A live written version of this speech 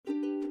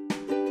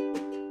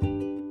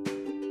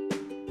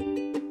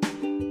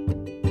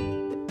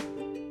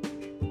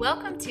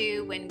Welcome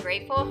to When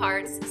Grateful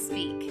Hearts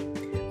Speak,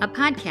 a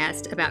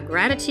podcast about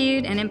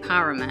gratitude and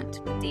empowerment,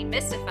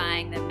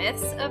 demystifying the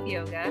myths of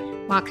yoga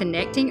while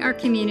connecting our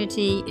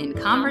community in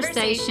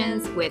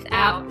conversations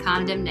without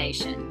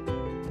condemnation.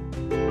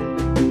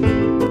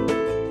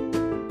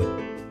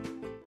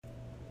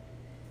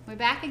 We're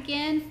back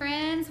again,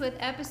 friends, with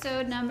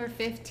episode number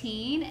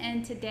 15,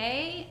 and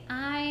today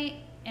I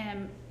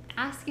am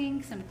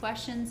asking some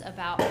questions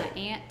about my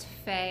Aunt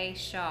Faye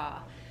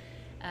Shaw.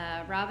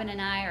 Robin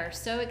and I are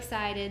so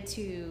excited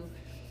to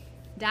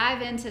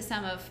dive into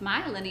some of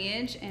my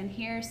lineage and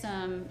hear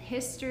some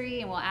history,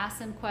 and we'll ask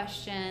some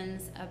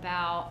questions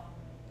about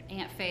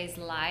Aunt Faye's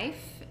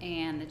life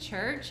and the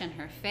church and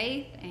her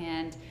faith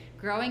and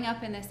growing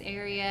up in this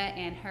area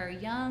and her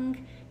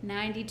young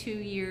 92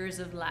 years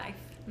of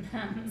life.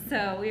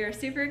 So we are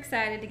super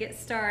excited to get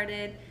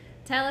started.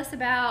 Tell us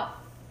about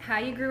how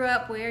you grew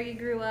up, where you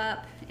grew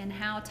up, and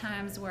how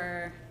times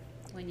were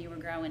when you were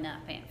growing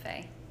up, Aunt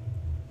Faye.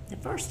 The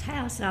first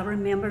house I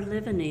remember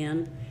living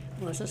in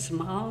was a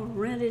small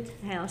rented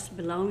house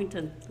belonging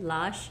to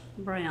Lash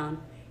Brown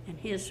and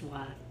his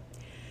wife.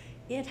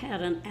 It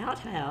had an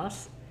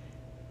outhouse,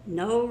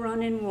 no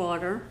running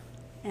water,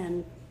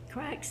 and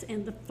cracks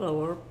in the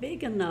floor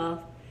big enough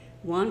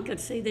one could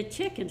see the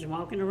chickens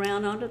walking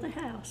around under the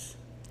house.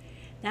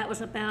 That was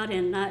about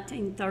in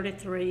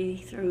 1933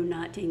 through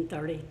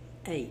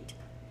 1938.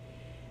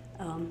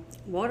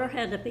 Water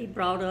had to be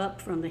brought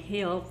up from the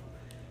hill,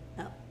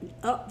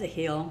 up the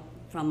hill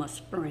from a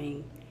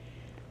spring.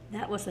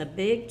 That was a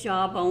big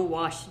job on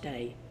wash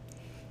day,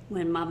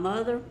 when my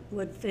mother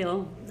would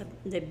fill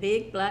the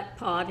big black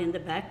pot in the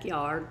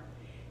backyard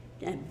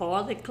and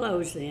boil the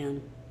clothes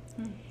in.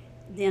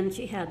 Then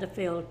she had to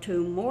fill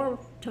 2 more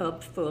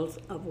tubs full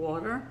of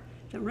water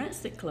to rinse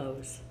the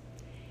clothes.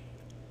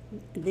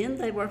 Then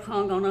they were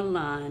hung on a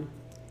line,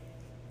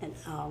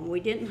 and we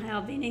didn't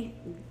have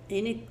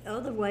any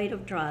other way to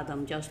dry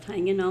them, just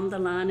hanging on the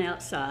line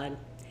outside.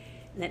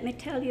 Let me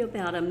tell you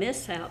about a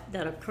mishap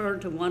that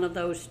occurred to one of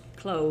those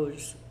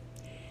clothes.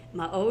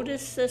 My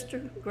oldest sister,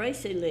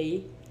 Gracie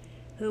Lee,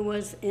 who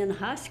was in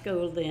high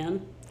school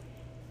then,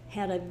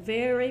 had a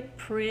very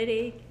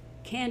pretty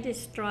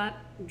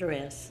candy-striped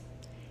dress.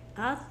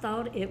 I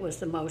thought it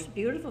was the most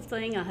beautiful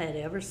thing I had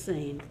ever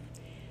seen.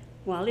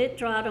 While it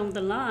dried on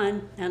the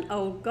line, an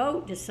old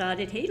goat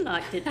decided he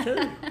liked it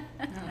too.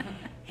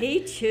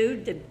 He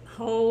chewed the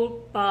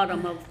whole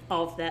bottom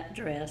off that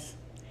dress.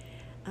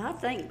 I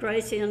think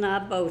Gracie and I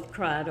both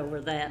cried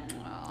over that.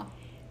 Aww.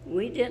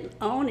 We didn't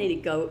own any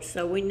goats,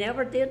 so we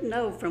never did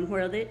know from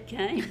where it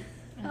came.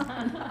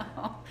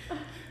 Oh,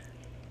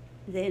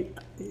 no.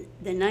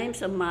 The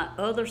names of my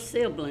other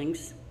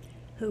siblings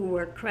who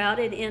were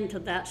crowded into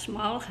that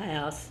small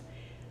house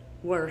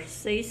were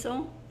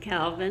Cecil,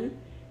 Calvin,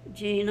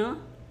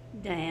 Gina,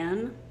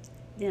 Dan,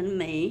 then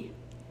me,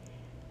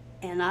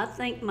 and I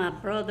think my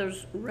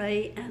brothers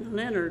Ray and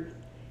Leonard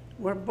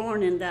were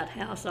born in that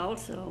house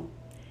also.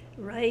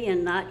 Ray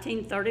in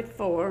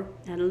 1934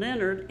 and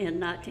Leonard in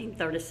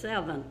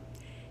 1937.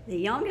 The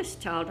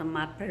youngest child of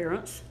my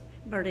parents,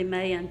 Bertie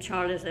Mae and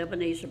Charles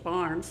Ebenezer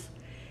Barnes,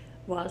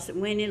 was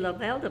Winnie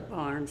Lavelda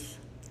Barnes.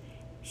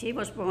 She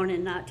was born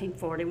in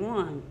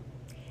 1941,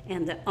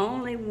 and the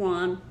only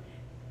one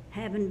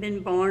having been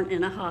born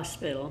in a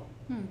hospital.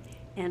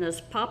 And as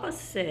Papa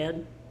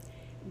said,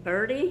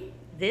 Bertie,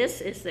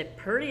 this is the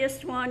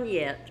prettiest one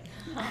yet.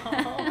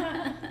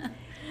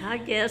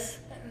 I guess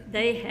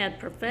they had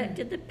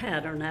perfected the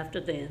pattern after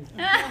then.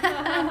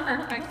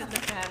 Perfected the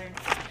pattern.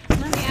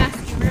 Let me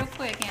ask you real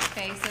quick, Aunt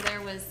Faye. So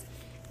there was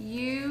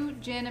you,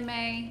 Jenna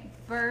Mae,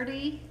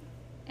 Bertie,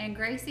 and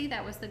Gracie.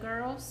 That was the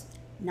girls?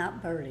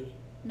 Not Bertie.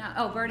 No.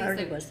 Oh,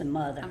 Bertie was the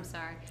mother. I'm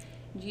sorry.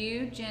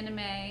 You, Jenna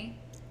Mae,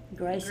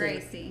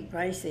 Gracie.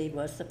 Gracie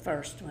was the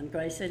first one,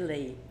 Gracie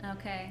Lee.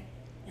 Okay.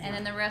 Yeah. And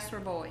then the rest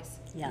were boys?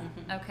 Yeah.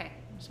 Okay.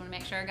 Just want to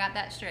make sure I got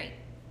that straight.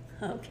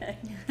 Okay.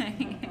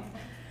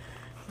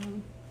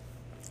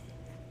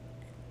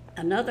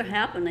 Another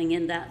happening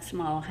in that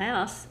small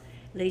house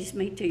leads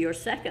me to your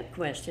second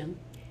question.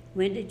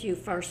 When did you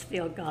first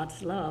feel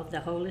God's love,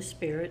 the Holy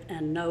Spirit,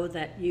 and know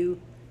that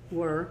you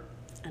were,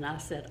 and I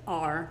said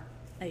are,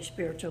 a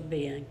spiritual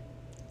being?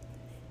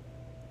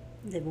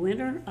 The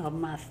winter of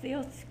my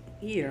 5th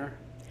year,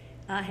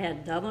 I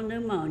had double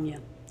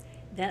pneumonia.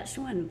 That's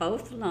when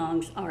both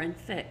lungs are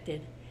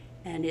infected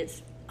and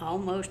it's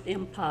almost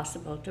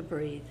impossible to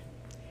breathe.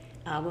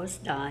 I was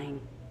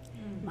dying.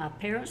 My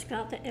parents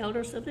got the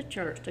elders of the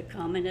church to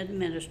come and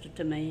administer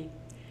to me.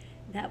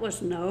 That was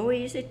no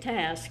easy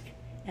task,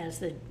 as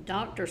the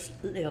doctors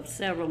lived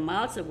several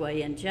miles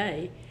away in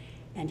Jay,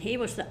 and he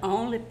was the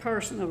only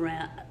person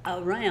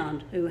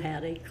around who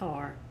had a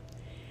car.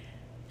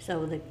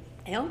 So the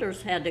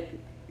elders had to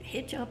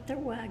hitch up their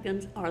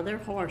wagons or their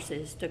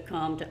horses to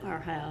come to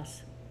our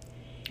house.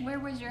 Where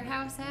was your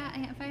house at,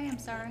 Aunt Faye? I'm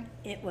sorry.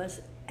 It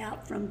was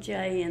out from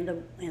Jay in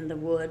the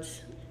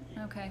woods.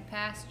 Okay,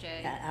 past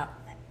Jay.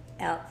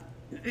 Out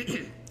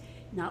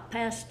not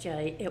past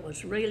Jay. It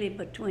was really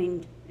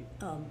between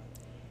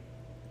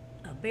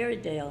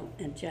Berrydale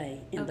and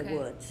Jay in the Okay.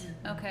 woods.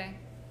 Okay.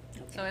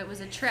 So it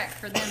was a trek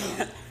for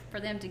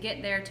them to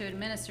get there to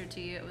administer to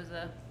you. It was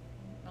a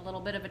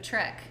little bit of a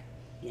trek.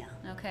 Yeah.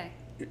 Okay.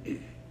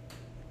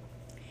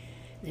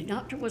 The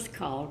doctor was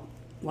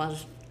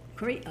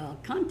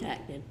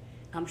contacted.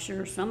 I'm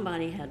sure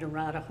somebody had to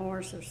ride a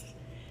horse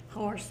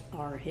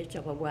or hitch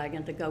up a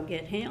wagon to go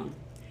get him.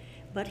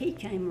 But he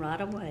came right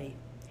away.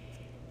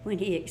 When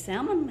he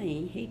examined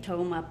me, he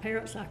told my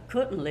parents I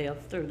couldn't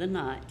live through the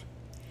night.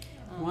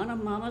 One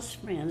of Mama's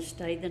friends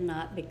stayed the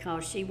night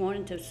because she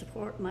wanted to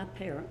support my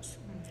parents.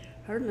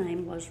 Her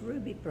name was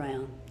Ruby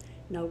Brown,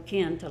 no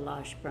kin to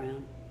Losh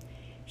Brown.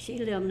 She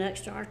lived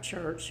next to our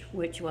church,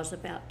 which was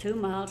about 2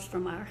 miles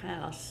from our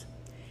house.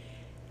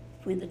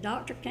 When the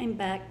doctor came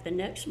back the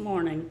next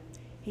morning,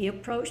 he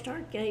approached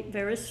our gate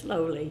very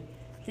slowly,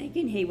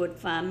 thinking he would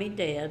find me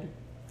dead.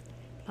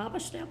 Papa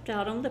stepped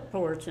out on the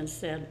porch and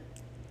said,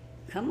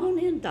 "Come on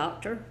in,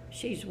 doctor,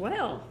 she's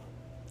well."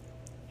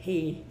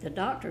 The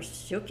doctor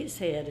shook his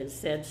head and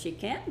said, "She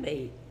can't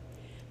be."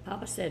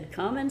 Papa said,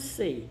 "Come and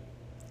see."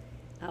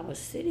 I was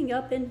sitting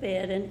up in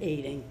bed and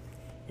eating.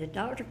 The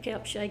doctor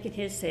kept shaking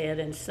his head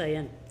and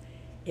saying,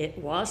 "It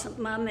wasn't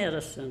my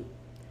medicine,"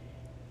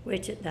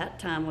 which at that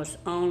time was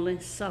only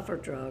suffer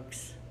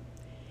drugs.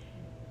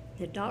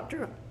 The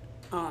doctor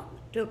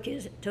took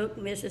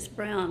Mrs.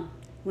 Brown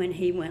when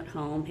he went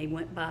home. He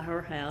went by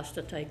her house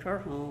to take her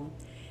home,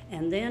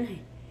 and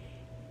then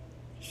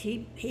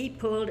he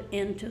pulled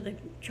into the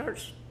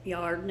church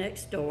yard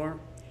next door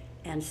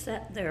and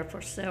sat there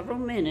for several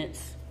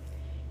minutes.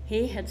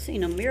 He had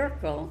seen a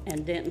miracle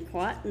and didn't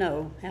quite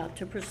know how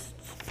to process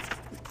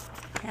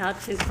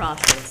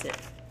it.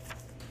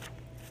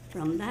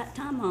 From that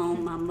time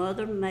on, my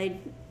mother made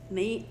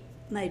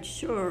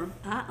sure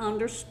I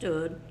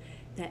understood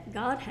that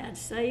God had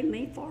saved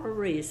me for a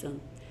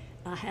reason.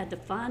 I had to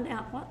find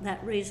out what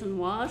that reason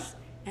was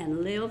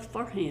and live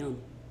for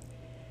Him.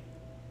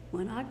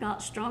 When I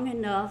got strong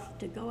enough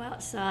to go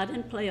outside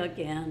and play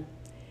again,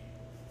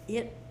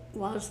 it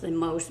was the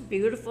most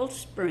beautiful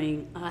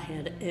spring I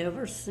had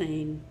ever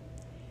seen.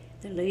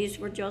 The leaves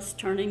were just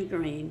turning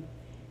green,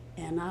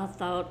 and I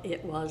thought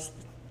it was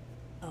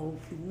a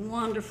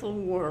wonderful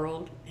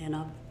world, and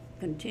I've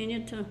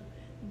continued to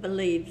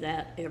believe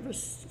that ever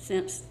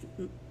since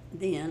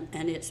then,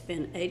 and it's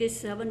been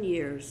 87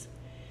 years.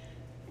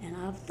 And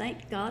I've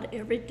thanked God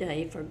every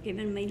day for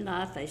giving me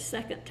life a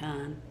second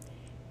time,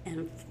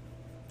 and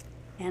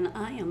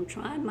I am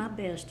trying my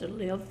best to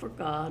live for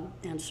God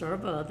and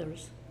serve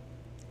others.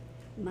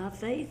 My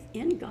faith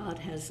in God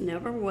has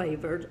never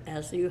wavered,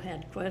 as you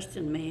had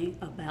questioned me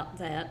about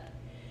that.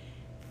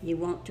 You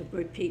want to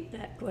repeat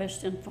that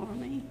question for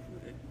me?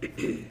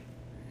 Let's see.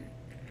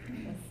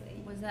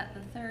 Was that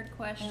the third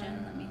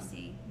question? Let me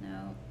see.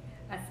 No.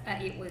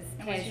 It was,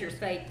 has your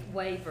faith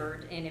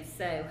wavered, and if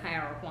so,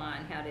 how or why,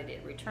 and how did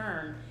it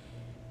return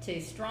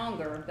to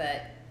stronger?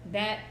 But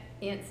that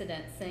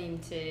incident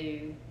seemed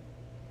to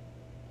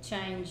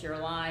change your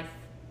life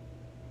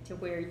to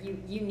where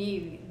you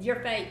knew your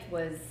faith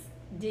was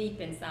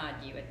deep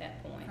inside you at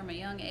that point. From a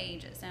young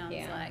age, it sounds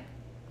Yeah. like.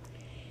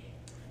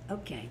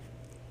 Okay.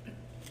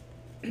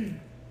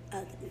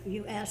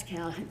 You asked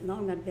how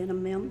long I'd been a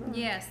member?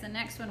 Yes, the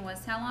next one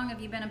was, how long have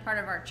you been a part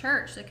of our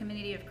church, the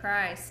Community of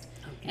Christ?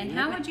 Okay, And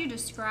now how would you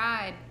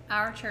describe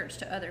our church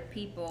to other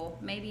people?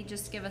 Maybe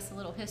just give us a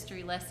little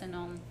history lesson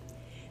on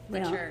the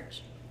Well,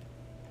 church.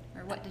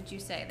 Or what did you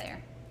say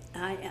there?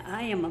 I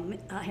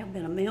have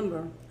been a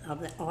member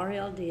of the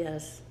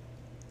RLDS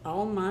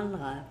all my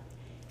life.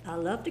 I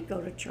love to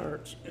go to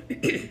church.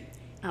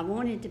 I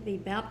wanted to be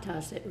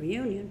baptized at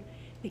reunion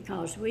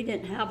because we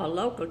didn't have a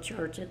local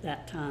church at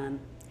that time.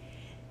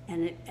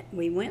 And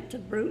we went to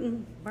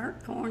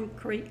Burnt Corn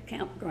Creek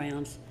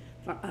campgrounds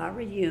for our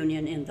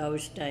reunion in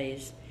those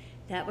days.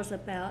 That was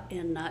about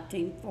in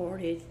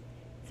 1940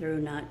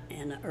 through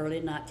in the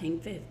early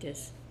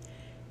 1950s.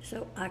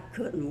 So I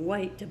couldn't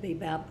wait to be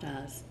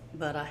baptized,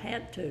 but I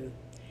had to.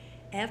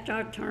 After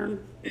I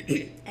turned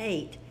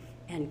 8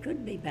 and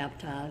could be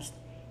baptized,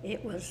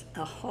 it was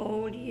a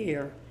whole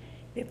year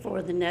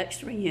before the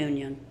next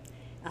reunion.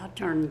 I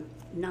turned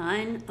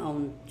 9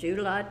 on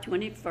July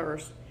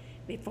 21st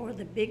before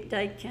the big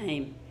day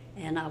came,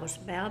 and I was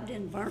baptized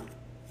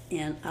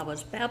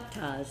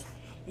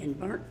in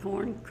Burnt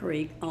Corn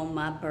Creek on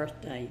my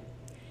birthday.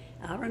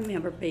 I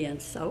remember being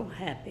so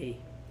happy.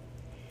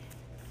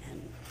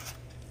 And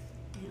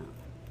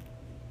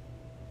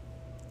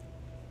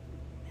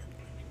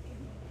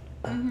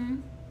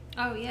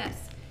Oh,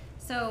 yes.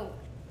 So,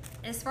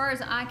 as far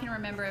as I can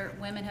remember,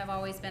 women have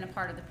always been a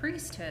part of the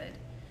priesthood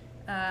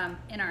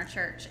in our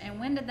church. And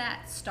when did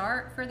that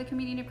start for the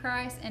Community of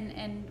Christ?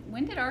 And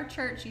when did our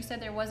church, you said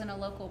there wasn't a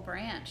local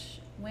branch,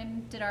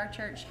 when did our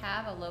church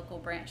have a local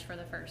branch for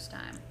the first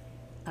time?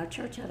 our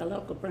church had a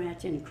local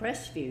branch in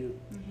Crestview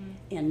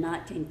in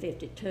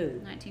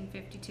 1952.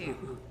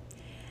 1952.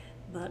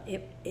 But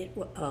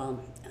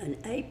in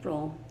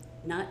April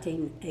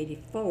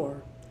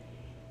 1984,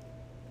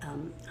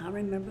 I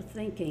remember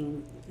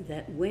thinking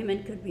that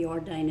women could be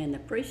ordained in the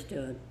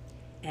priesthood,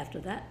 after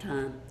that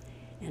time.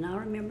 And I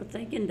remember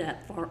thinking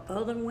that for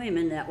other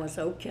women that was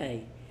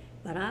okay.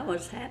 But I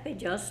was happy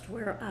just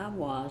where I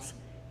was,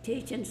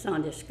 teaching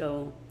Sunday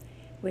school,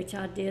 which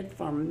I did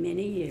for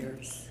many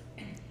years.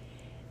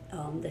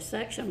 The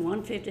section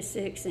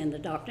 156 in the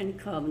Doctrine and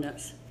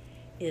Covenants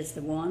is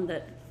the one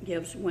that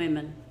gives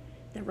women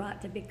the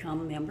right to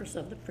become members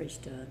of the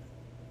priesthood.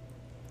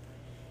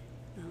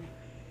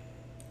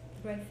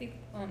 Gracie,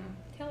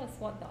 tell us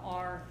what the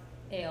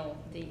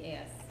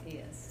RLDS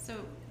is. So,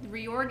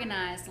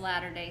 Reorganized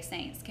Latter-day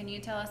Saints. Can you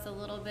tell us a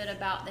little bit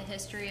about the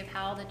history of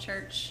how the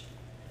church,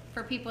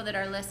 for people that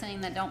are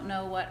listening that don't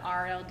know what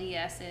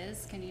RLDS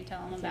is, can you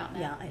tell them about that?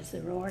 Yeah, it's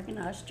the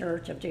Reorganized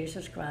Church of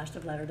Jesus Christ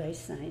of Latter-day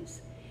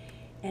Saints.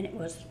 And it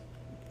was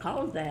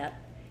called that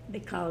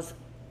because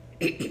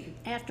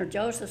after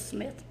Joseph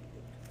Smith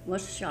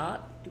was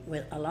shot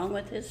along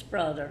with his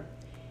brother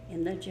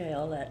in the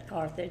jail at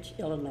Carthage,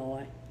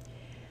 Illinois,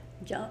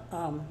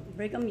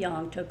 Brigham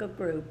Young took a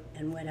group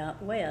and went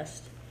out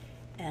west,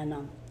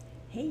 and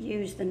he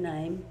used the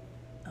name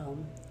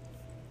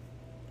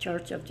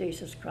Church of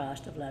Jesus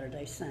Christ of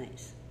Latter-day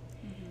Saints.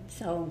 Mm-hmm.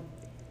 So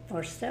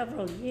for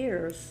several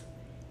years,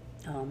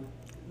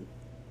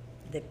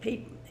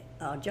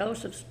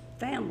 Joseph's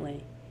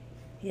family,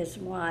 his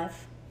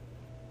wife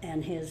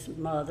and his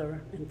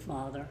mother and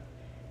father,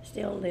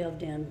 still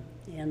lived in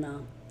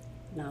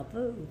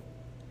Nauvoo,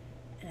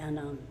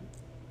 and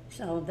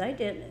so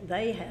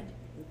they had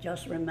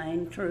just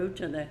remained true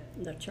to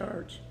the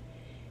church.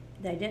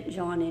 They didn't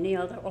join any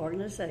other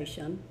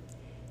organization,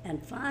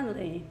 and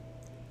finally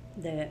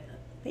the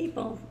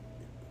people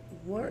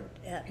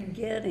worked at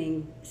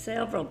getting,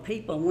 several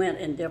people went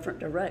in different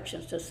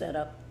directions to set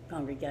up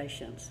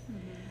congregations.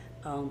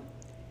 Mm-hmm.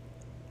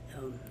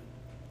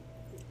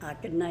 I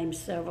could name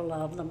several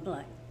of them,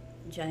 like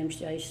James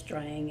J.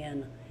 Strang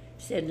and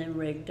Sidney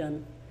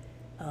Rigdon,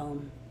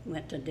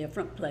 went to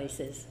different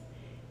places,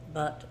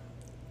 but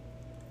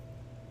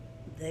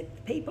the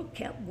people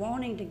kept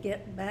wanting to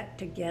get back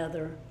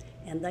together,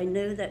 and they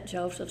knew that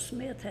Joseph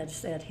Smith had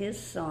said his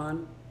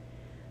son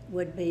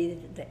would be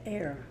the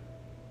heir.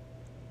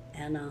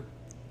 And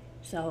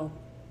so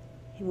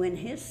when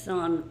his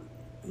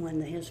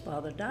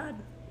father died,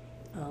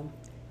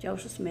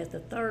 Joseph Smith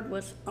III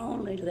was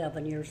only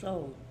 11 years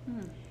old.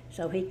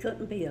 So he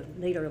couldn't be a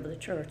leader of the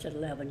church at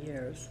 11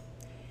 years.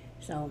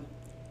 So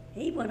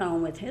he went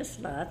on with his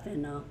life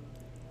and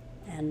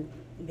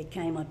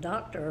became a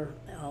doctor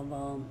of,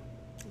 I'm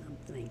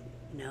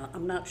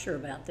not sure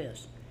about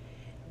this,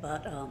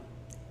 but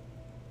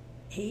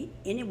he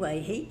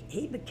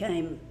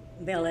became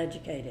well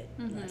educated,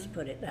 mm-hmm. Let's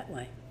put it that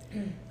way.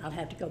 I'll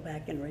have to go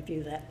back and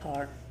review that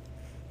part.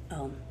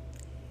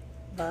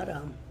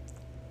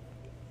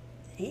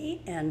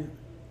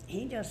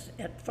 He just,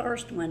 at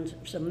first,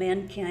 when some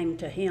men came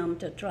to him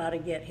to try to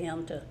get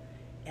him to,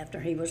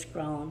 after he was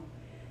grown,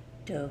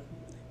 to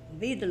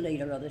be the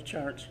leader of the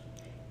church,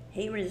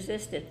 he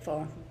resisted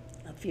for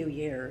a few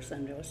years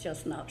and was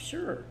just not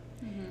sure.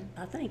 Mm-hmm.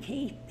 I think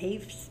he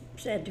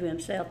said to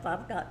himself,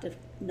 I've got to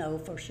know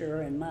for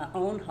sure in my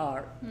own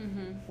heart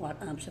mm-hmm.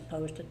 what I'm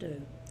supposed to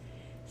do.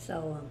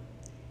 So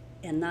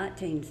in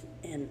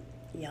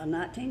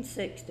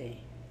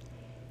 1960,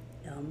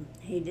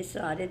 he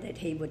decided that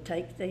he would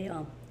take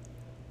the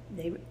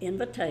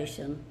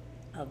invitation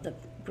of the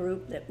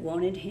group that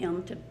wanted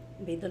him to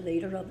be the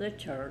leader of the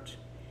church,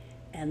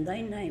 and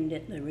they named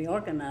it the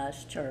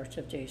Reorganized Church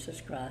of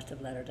Jesus Christ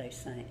of Latter-day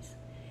Saints,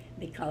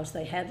 because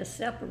they had to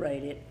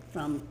separate it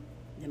from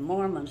the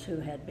Mormons who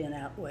had been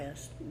out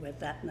west with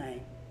that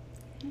name.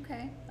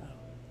 Okay.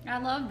 I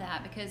love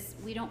that because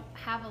we don't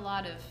have a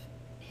lot of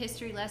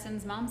history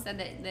lessons. Mom said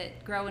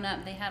that growing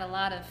up they had a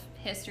lot of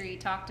history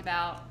talked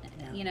about,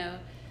 yeah.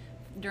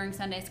 During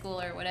Sunday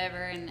school or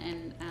whatever,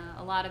 and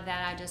a lot of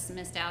that I just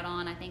missed out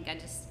on. I think I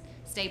just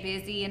stay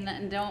busy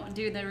and don't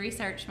do the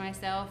research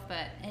myself,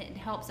 but it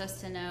helps us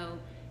to know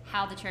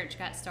how the church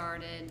got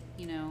started,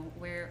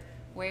 where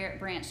it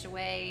branched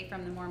away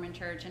from the Mormon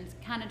church, and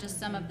kind of just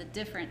some of the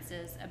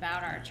differences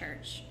about our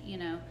church,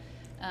 and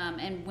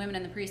women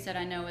in the priesthood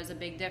I know is a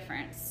big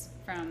difference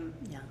from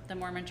the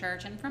Mormon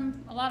church and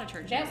from a lot of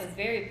churches. That was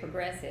very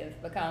progressive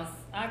because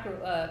I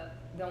grew up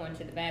going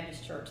to the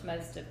Baptist church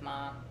most of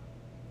my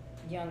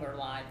younger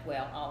life,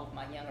 all of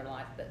my younger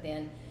life, but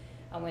then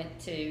I was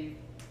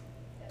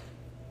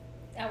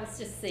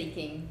just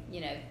seeking,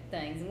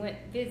 things, and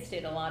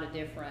visited a lot of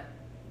different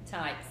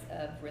types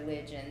of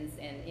religions,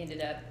 and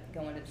ended up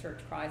going to Church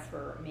of Christ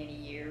for many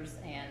years,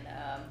 and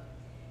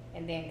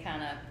then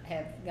kind of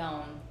have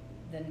gone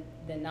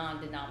the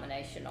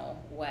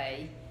non-denominational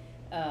way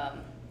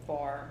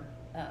for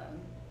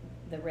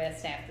the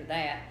rest after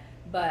that.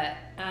 But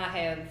I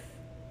have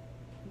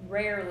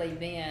rarely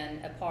been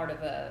a part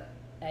of a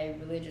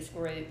religious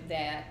group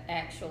that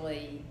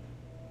actually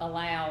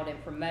allowed and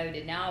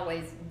promoted. Now, I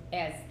always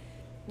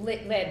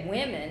led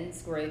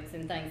women's groups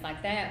and things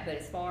like that, but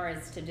as far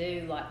as to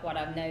do like what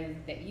I know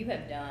that you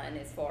have done,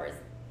 as far as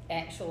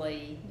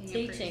actually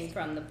teaching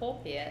from the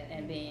pulpit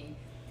and being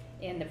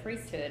in the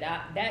priesthood.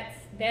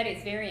 That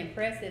is very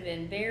impressive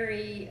and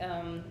very.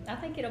 I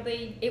think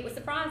it was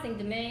surprising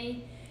to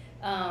me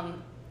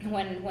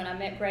when I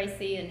met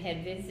Gracie and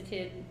had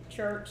visited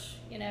church,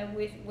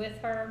 with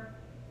her,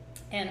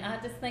 and I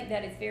just think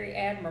that it's very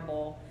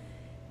admirable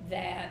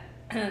that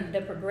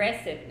the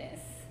progressiveness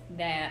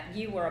that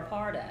you were a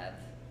part of.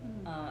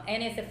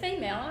 And as a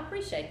female, I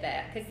appreciate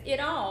that because it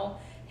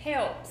all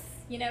helps.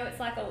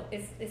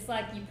 It's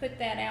like you put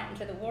that out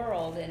into the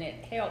world, and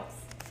it helps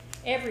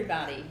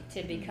everybody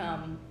to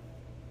become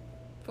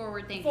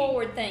Forward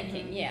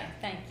thinking. Mm-hmm. Yeah,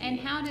 thank you.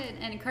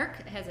 And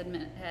Kirk has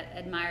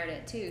admired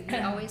it too. He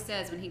always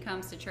says when he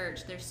comes to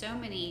church, there's so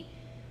many,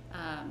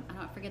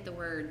 I forget the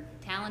word,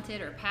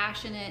 talented or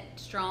passionate,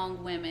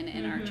 strong women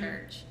in our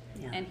church.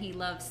 Yeah. And he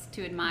loves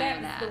to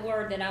admire that. That's the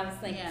word that I was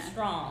thinking,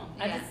 strong.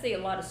 I just see a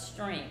lot of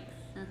strength.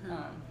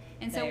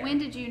 And so when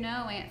did you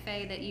know, Aunt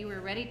Faye, that you were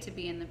ready to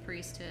be in the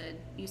priesthood?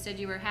 You said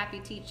you were happy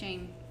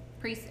teaching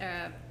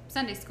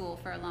Sunday school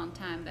for a long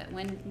time, but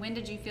when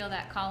did you feel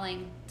that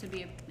calling to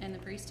be in the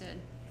priesthood?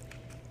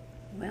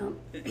 Well,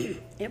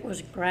 it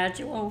was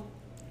gradual,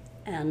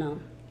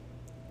 and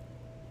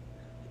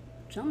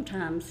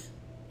sometimes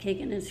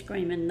kicking and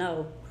screaming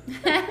no.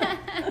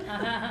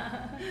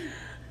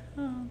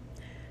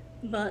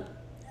 But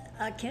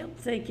I kept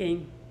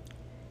thinking,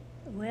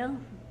 well,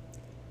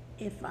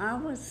 if I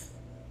was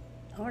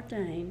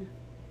ordained,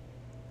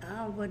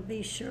 I would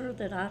be sure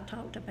that I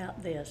talked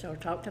about this or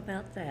talked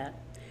about that.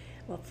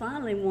 Well,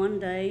 finally, one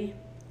day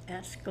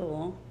at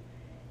school,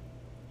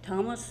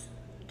 Tom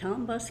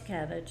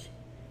Buscavage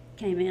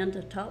came in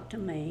to talk to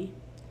me,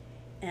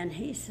 and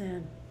he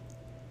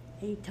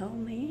told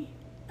me,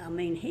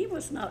 he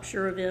was not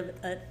sure of it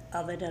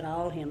at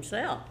all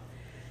himself.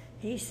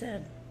 He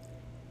said,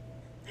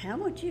 how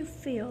would you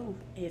feel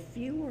if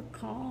you were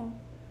called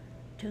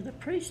to the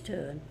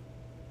priesthood?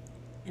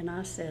 And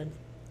I said,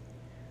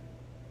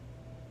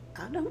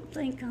 I don't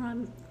think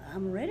I'm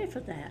ready for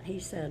that. He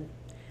said,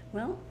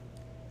 well,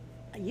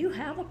 you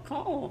have a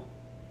call,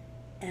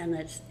 and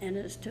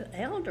it's to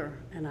elder.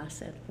 And I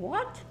said,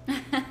 what?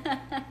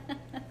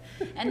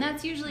 And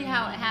that's usually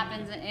how it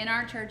happens in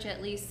our church.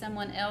 At least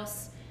someone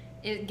else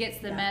gets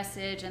the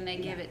message, and they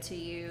give it to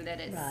you that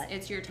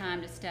it's your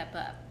time to step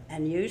up.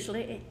 And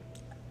usually,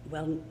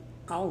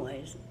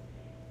 always,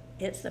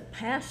 it's the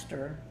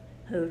pastor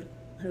who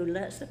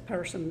lets the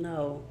person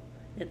know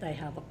that they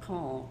have a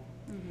call.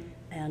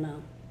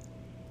 And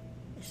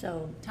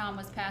so Tom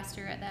was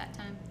pastor at that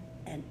time.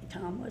 And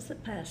Tom was the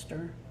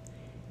pastor,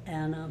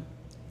 and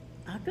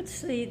I could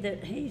see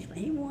that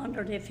he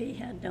wondered if he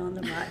had done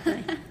the right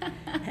thing.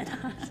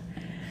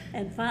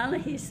 And finally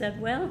he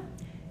said, well,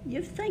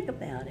 you think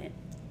about it.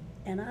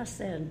 And I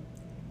said,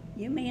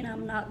 you mean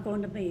I'm not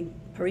going to be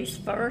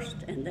priest first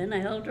and then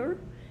elder?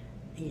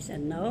 He said,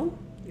 no,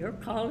 your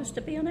call is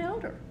to be an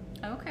elder.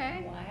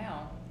 Okay.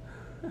 Wow.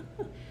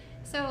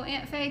 So,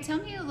 Aunt Faye, tell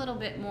me a little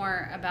bit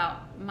more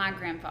about my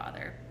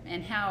grandfather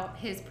and how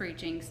his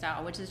preaching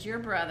style, which is your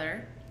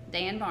brother,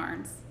 Dan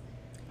Barnes.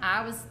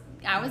 I was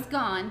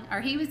gone,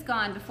 or he was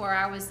gone before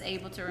I was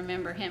able to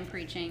remember him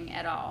preaching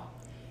at all.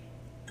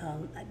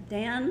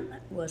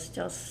 Dan was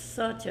just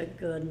such a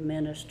good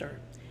minister.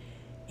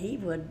 He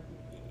would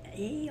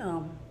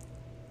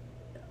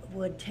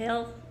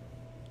tell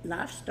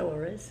life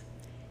stories.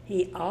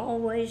 He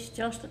always,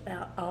 just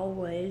about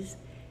always,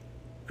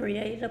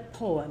 create a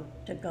poem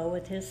to go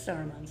with his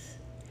sermons.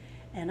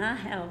 And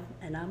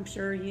I'm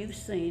sure you've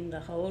seen the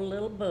whole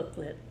little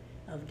booklet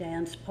of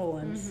Dan's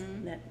poems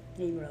that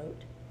he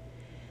wrote.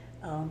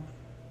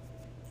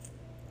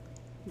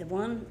 The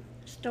one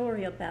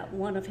story about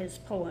one of his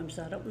poems,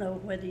 I don't know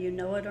whether you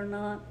know it or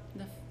not.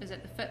 Is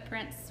it the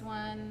Footprints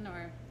one,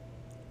 or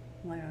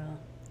where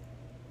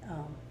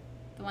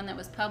the one that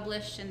was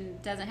published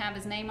and doesn't have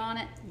his name on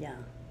it? Yeah.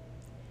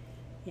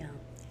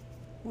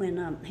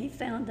 When he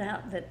found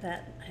out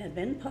that had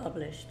been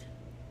published,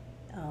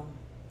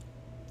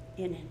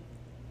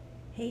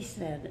 he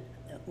said,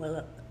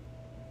 well,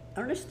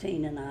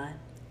 Ernestine and I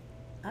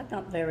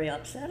got very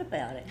upset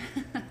about it.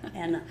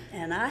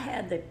 and I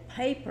had the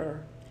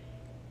paper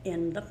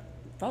in the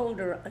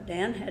folder.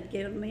 Dan had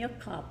given me a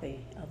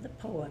copy of the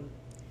poem,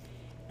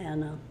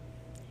 and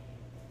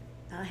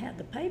I had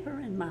the paper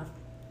in my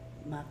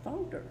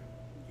folder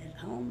at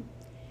home.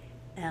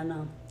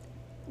 And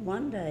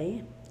one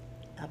day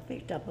I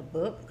picked up a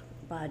book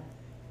by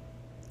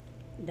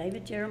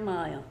David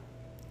Jeremiah,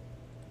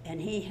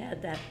 and he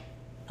had that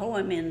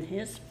poem in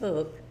his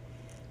book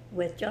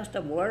with just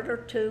a word or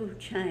two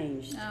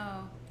changed.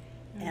 Oh.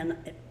 And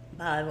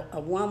by a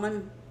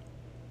woman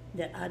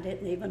that I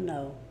didn't even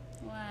know.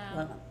 Wow.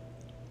 Well,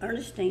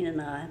 Ernestine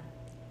and I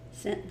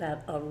sent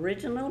that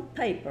original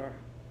paper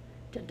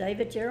to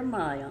David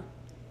Jeremiah,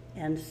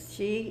 and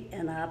she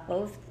and I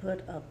both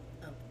put a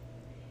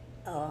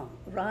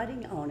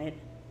writing on it,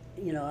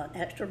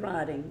 extra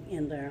writing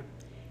in there.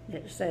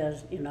 It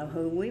says,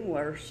 who we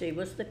were. She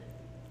was the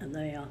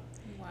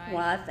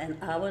wife, and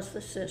I was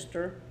the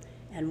sister.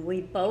 And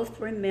we both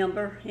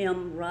remember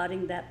him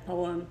writing that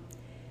poem.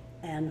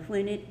 And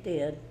when it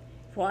did,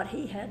 what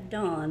he had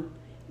done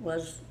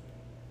was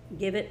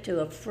give it to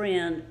a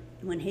friend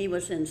when he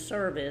was in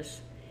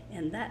service,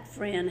 and that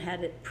friend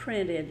had it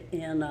printed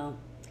in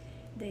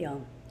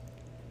the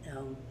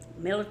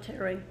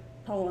military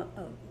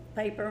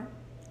paper,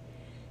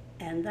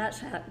 and that's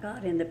how it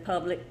got in the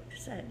public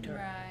sector.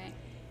 Right.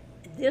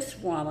 This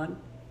woman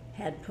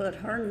had put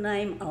her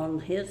name on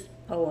his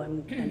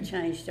poem and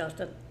changed just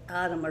an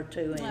item or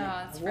two in Oh,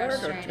 it, it's a word or two.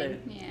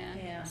 frustrating. Yeah.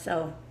 Yeah.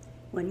 So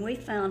when we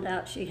found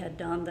out she had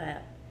done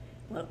that,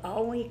 well,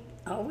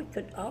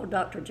 all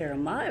Dr.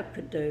 Jeremiah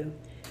could do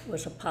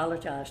was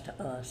apologize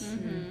to us.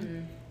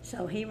 Mm-hmm.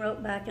 So he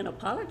wrote back and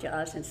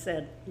apologized and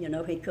said, you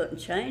know, he couldn't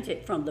change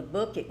it from the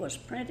book it was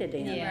printed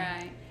in, Yeah.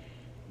 Right.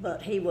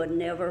 but he would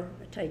never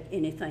take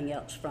anything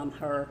else from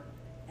her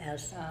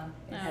as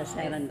As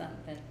having,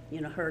 something.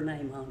 you know, her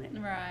name on it.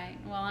 Right.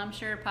 Well, I'm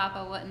sure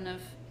Papa wouldn't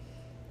have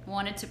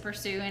wanted to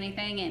pursue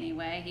anything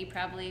anyway. He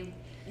probably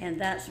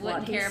And that's what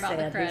Wouldn't he care about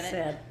the said. credit.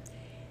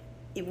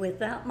 He said,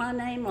 without my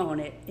name on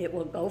it, it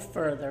will go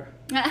further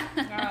Oh,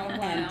 and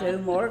wow. do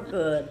more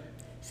good.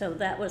 So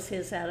that was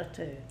his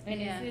attitude. And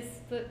Yeah. is this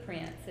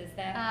footprints, is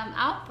that?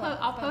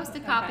 I'll post a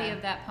copy Okay.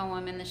 of that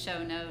poem in the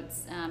show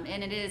notes, and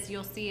it is,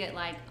 you'll see it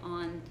like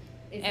on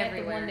Is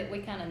everywhere. that the one that we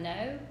kind of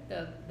know,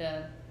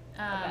 the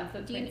about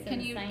footprints in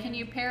the sand? Can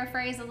you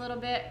paraphrase a little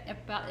bit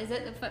about, is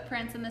it the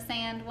footprints in the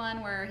sand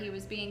one where he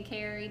was being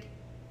carried?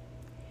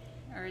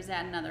 Or is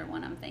that another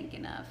one I'm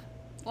thinking of?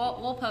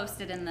 We'll post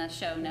it in the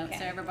show notes so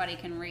Okay. everybody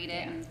can read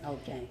it and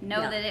Okay.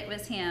 know yeah. that it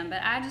was him.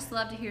 But I just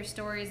love to hear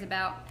stories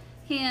about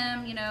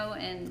him, you know,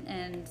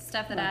 and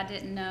stuff that I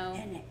didn't know.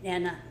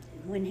 And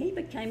when he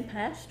became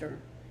pastor,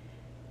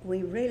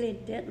 we really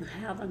didn't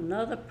have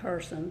another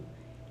person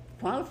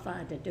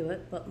qualified to do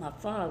it but my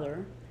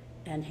father,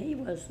 and he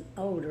was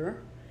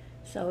older.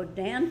 So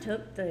Dan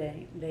took the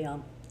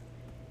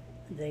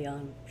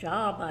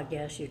job, I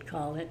guess you'd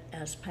call it,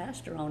 as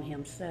pastor on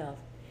himself.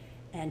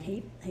 And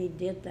he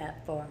did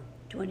that for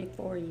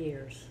 24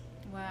 years.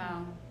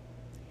 Wow.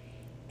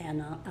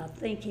 And I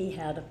think he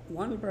had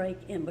one break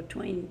in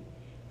between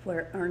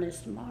where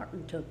Ernest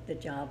Martin took the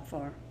job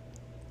for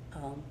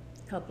a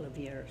couple of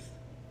years.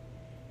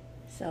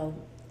 So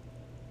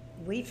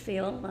we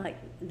feel like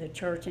the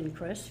church in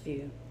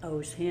Crestview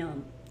owes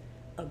him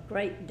a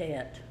great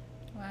debt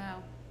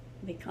Wow.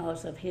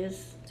 because of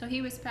his, So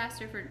he was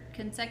pastor for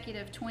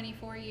consecutive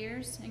 24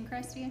 years in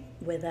Crestview?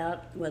 with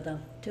a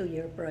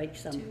 2-year break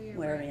 2-year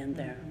somewhere break. in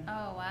there.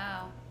 Oh,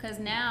 wow. Because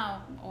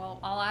now, well,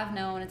 all I've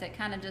known is it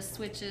kind of just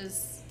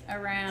switches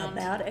around.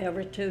 About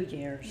every 2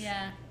 years.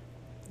 Yeah.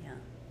 Yeah.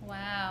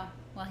 Wow.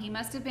 Well, he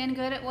must have been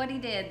good at what he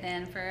did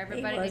then for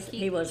everybody to keep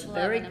He was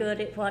very loving him.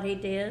 good at what he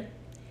did,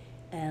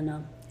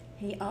 and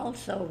he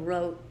also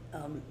wrote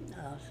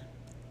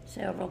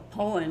several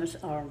poems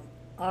or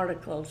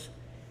articles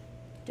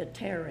to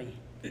Terry.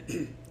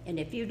 And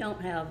if you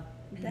don't have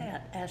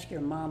that, ask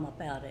your mom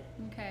about it.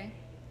 Okay.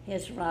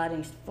 His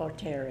writings for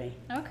Terry,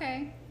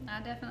 Okay.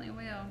 I definitely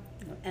will.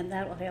 and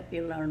that will help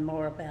you learn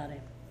more about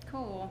him.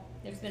 Cool.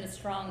 There's been a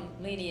strong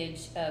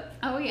lineage of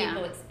Oh, yeah.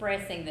 people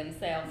expressing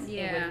themselves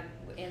Yeah.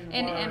 in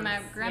And my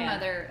words.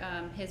 grandmother,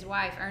 his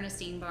wife,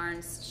 Ernestine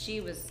Barnes,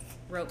 she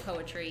wrote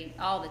poetry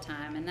all the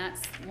time. And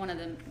that's one of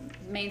the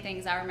main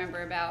things I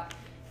remember about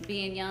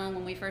being young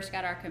when we first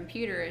got our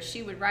computer is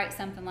she would write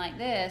something like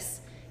this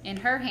in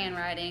her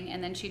handwriting,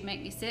 and then she'd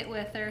make me sit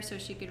with her so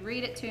she could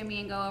read it to me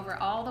and go over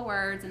all the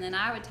words, and then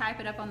I would type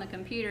it up on the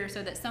computer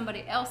so that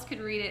somebody else could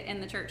read it in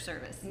the church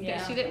service. Because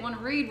Yeah. she didn't want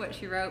to read what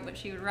she wrote, but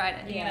she would write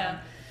it, Yeah.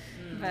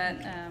 you know.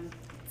 But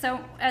so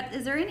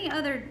is there any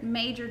other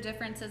major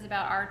differences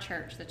about our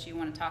church that you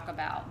want to talk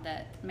about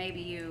that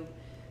maybe you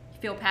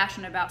feel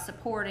passionate about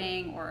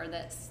supporting, or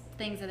that's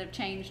things that have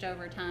changed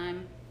over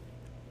time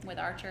with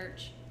our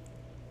church?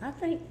 I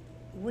think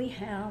we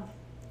have.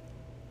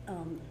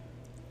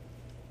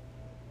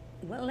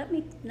 Well, let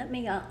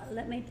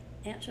me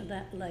answer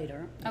that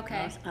later.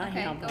 Okay. because I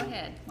Okay. have, Go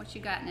ahead. What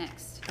you got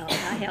next? I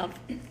have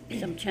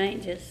some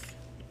changes.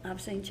 I've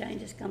seen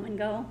changes come and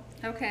go.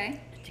 Okay.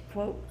 To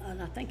quote,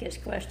 and I think it's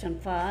question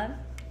 5.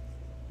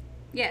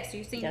 Yes,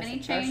 you've seen Just many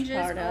the first changes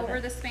part of over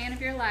it. the span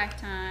of your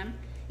lifetime,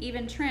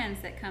 even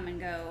trends that come and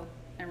go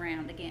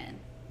around again.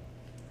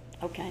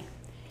 Okay.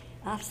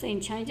 I've seen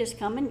changes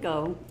come and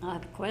go.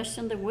 I've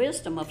questioned the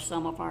wisdom of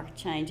some of our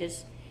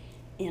changes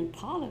in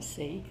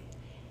policy,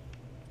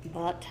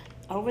 but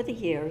over the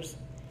years,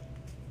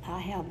 I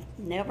have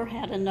never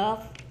had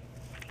enough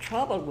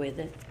trouble with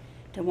it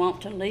to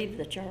want to leave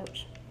the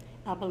church.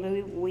 I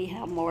believe we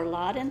have more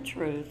light and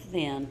truth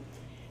then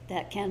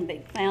that can be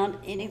found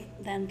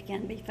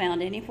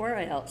anywhere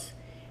else,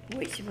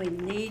 which we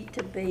need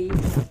to be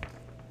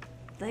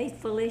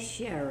faithfully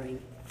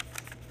sharing.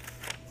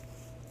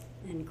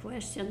 And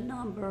question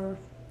number,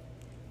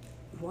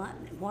 what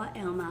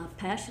am I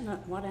passionate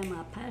about?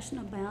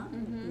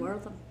 Mm-hmm. The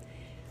worth of,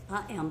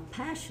 I am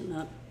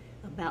passionate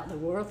about the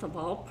worth of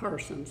all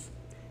persons.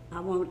 I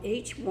want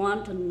each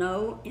one to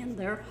know in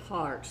their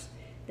hearts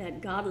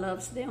that God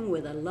loves them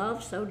with a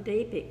love so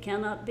deep it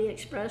cannot be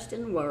expressed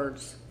in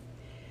words.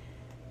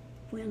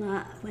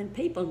 When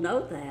people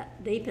know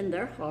that deep in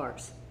their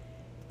hearts,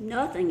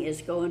 nothing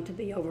is going to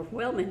be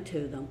overwhelming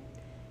to them.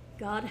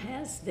 God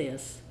has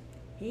this.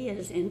 He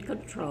is in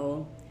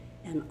control,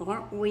 and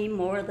aren't we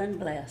more than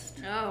blessed?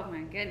 Oh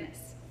my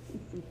goodness.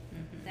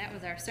 That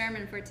was our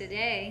sermon for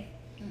today.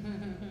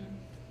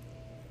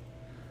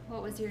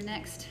 What was your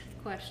next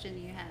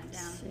question you had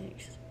down?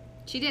 6.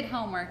 She did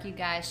homework, you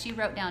guys. She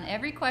wrote down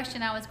every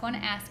question I was going to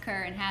ask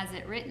her and has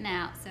it written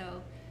out.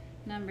 So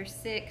number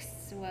 6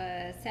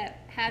 was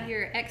have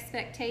your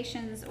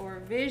expectations or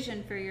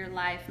vision for your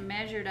life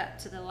measured up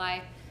to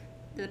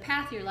the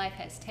path your life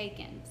has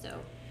taken. So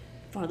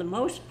For the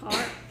most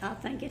part, I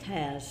think it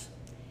has.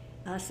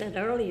 I said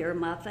earlier,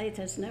 my faith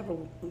has never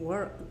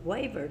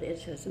wavered.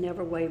 It has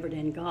never wavered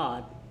in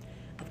God.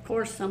 Of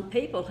course, some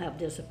people have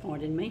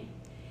disappointed me.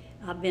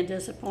 I've been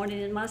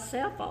disappointed in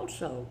myself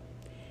also.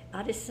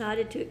 I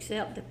decided to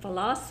accept the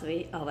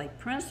philosophy of a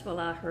principal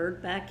I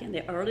heard back in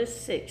the early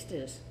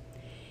 60s.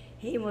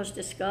 He was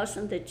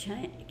discussing the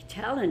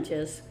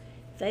challenges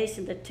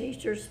facing the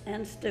teachers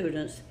and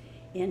students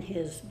in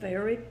his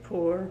very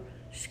poor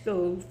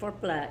school for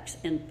blacks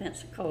in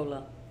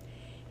Pensacola.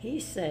 He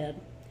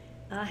said,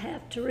 I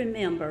have to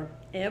remember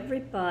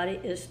everybody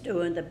is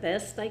doing the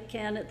best they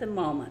can at the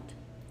moment.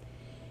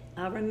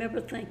 I remember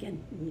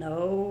thinking,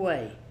 no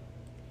way.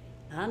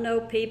 I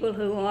know people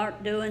who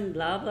aren't doing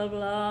blah, blah,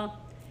 blah,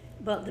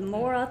 but the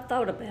more I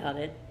thought about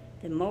it,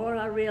 the more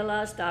I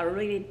realized I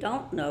really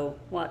don't know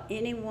what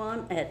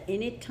anyone at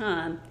any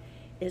time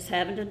is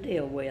having to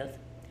deal with,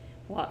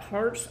 what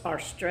hurts or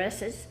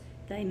stresses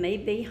they may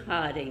be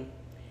hiding.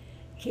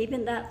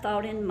 Keeping that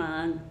thought in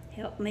mind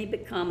helped me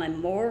become a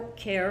more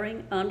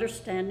caring,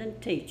 understanding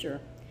teacher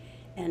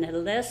and a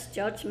less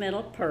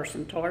judgmental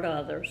person toward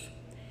others.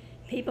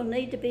 People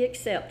need to be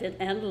accepted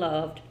and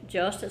loved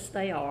just as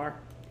they are.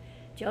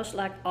 Just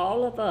like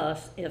all of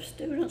us, if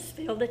students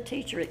feel the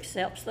teacher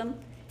accepts them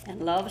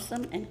and loves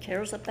them and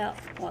cares about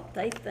what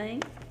they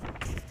think,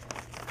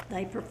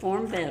 they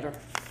perform better.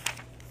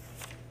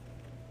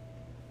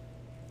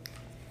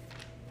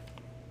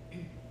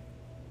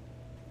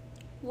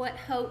 what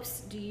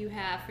hopes do you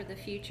have for the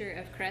future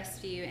of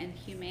Crestview and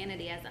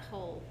humanity as a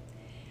whole?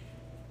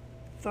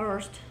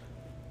 First,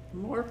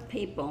 more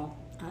people.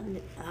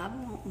 I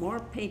want more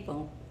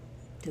people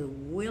to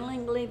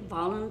willingly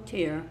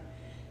volunteer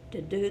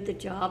to do the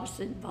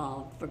jobs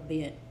involved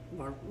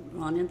for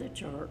running the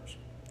church.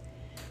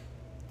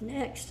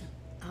 Next,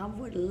 I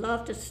would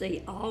love to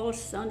see all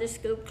Sunday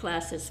school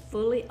classes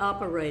fully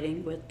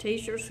operating with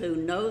teachers who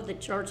know the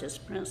church's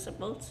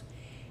principles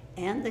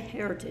and the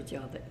heritage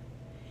of it,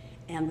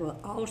 and will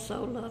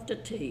also love to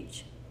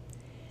teach.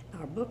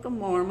 Our Book of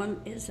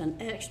Mormon is an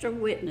extra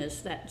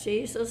witness that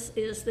Jesus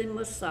is the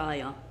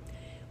Messiah.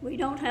 We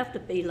don't have to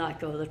be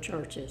like other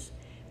churches.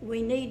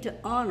 We need to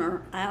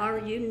honor our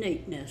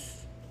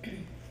uniqueness.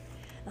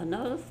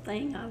 Another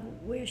thing I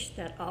wish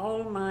that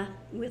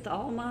with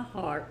all my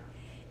heart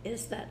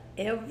is that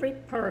every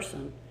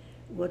person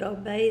would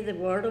obey the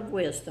word of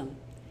wisdom,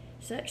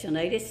 section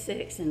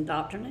 86 in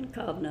Doctrine and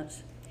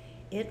Covenants.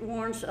 It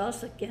warns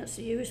us against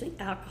using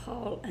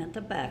alcohol and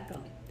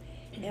tobacco.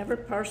 Every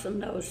person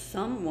knows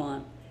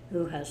someone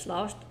who has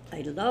lost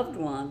a loved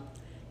one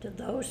to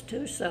those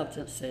two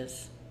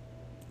substances.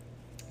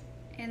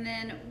 And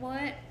then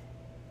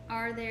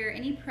are there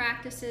any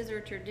practices or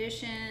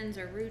traditions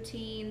or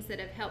routines that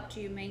have helped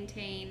you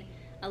maintain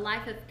a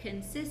life of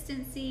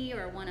consistency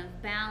or one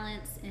of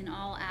balance in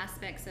all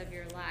aspects of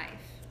your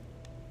life?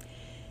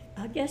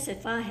 I guess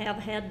if I have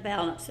had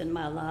balance in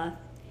my life,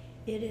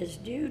 it is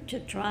due to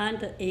trying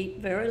to eat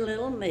very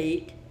little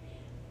meat,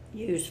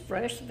 use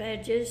fresh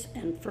veggies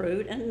and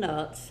fruit and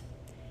nuts,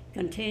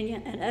 continue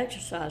an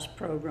exercise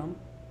program,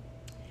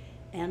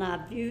 and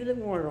I view the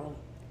world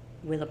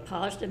with a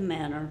positive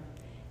manner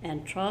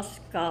and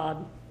trust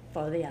God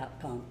for the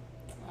outcome.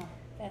 Oh,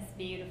 that's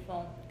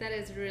beautiful. That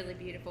is really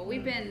beautiful.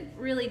 We've been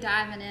really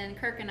diving in.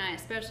 Kirk and I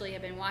especially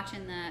have been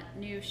watching that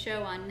new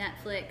show on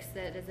Netflix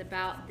that is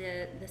about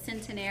the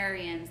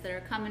centenarians that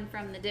are coming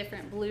from the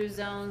different blue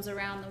zones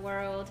around the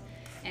world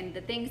and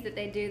the things that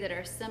they do that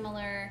are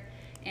similar.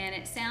 And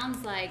it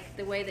sounds like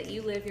the way that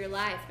you live your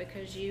life,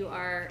 because you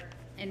are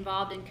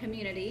involved in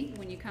community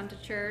when you come to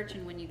church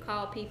and when you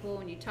call people,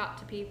 when you talk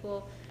to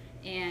people,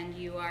 and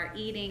you are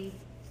eating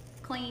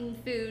clean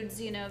foods,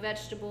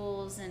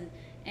 vegetables,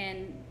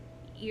 and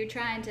you're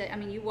trying to,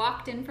 you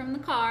walked in from the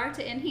car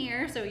to in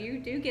here, so you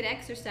do get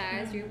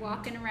exercise, you're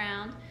walking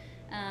around,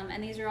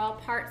 and these are all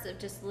parts of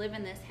just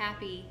living this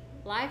happy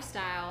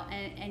lifestyle,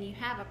 and you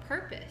have a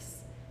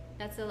purpose.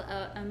 That's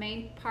a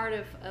main part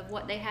of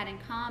what they had in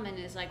common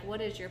is like, what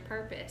is your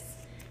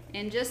purpose?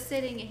 And just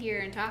sitting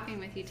here and talking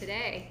with you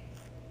today,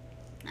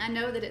 I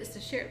know that it's to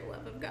share the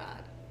love of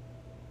God.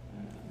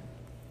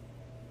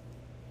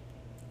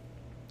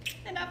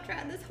 And I've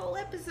tried this whole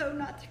episode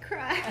not to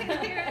cry. And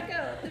here I go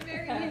at the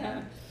very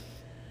end.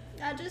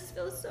 I just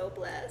feel so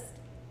blessed.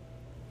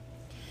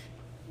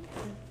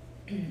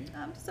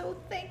 I'm so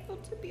thankful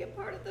to be a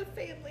part of the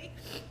family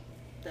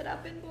that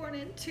I've been born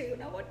into,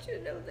 and I want you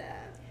to know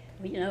that.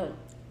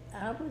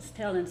 I was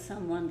telling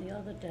someone the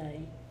other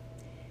day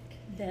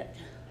that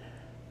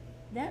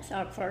that's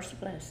our first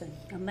blessing,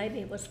 or maybe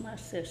it was my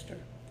sister.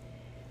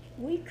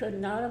 We could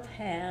not have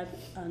had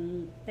a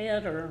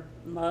better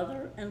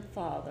mother and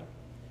father.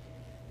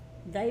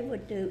 They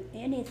would do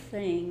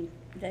anything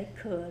they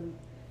could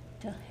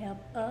to help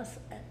us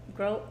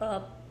grow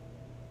up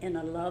in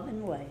a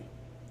loving way,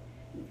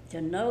 to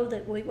know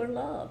that we were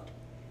loved.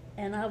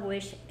 And I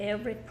wish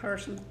every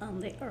person on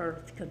the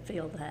earth could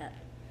feel that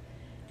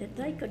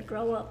they could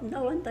grow up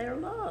knowing they're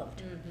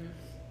loved. Mm-hmm.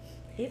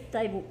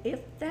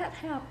 If that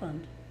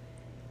happened,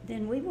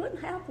 then we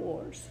wouldn't have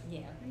wars.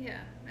 Yeah. Yeah,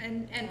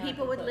 and I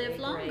people would live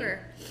completely agree.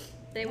 longer.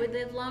 They would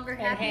live longer,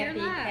 And happier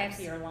lives.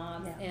 happier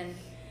lives. Yeah. And,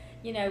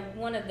 you know,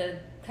 one of the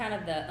kind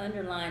of the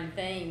underlying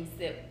things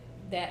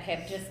that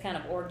have just kind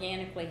of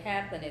organically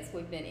happened as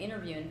we've been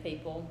interviewing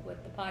people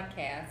with the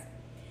podcast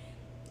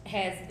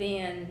has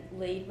been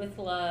lead with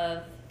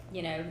love.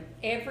 You know,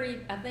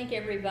 I think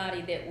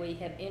everybody that we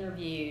have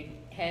interviewed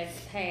has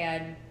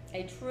had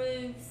a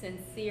true,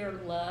 sincere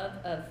love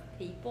of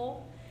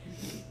people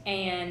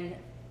and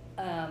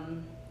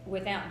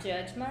without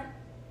judgment.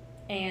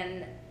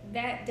 And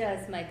that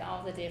does make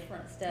all the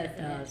difference, doesn't it?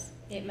 It does.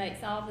 It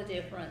makes all the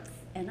difference.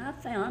 And I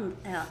found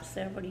out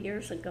several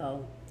years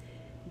ago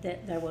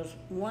that there was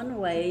one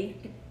way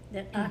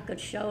that I could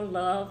show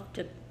love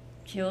to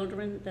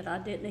children that I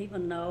didn't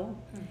even know,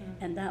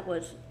 and that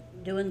was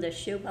doing the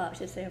shoe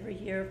boxes every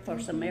year for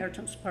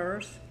Samaritan's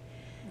Purse.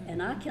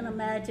 And I can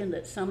imagine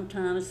that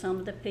sometimes some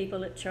of the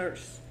people at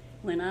church,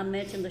 when I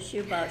mention the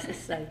shoe boxes,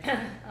 say,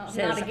 Not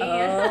says,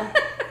 again.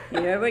 "Oh,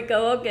 here we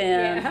go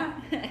again."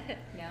 Yeah.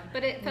 Yeah.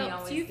 But it We helps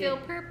always you feel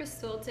did.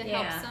 purposeful to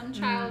Yeah. help some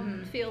child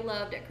Mhm. feel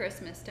loved at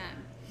Christmas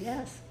time.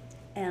 Yes,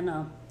 and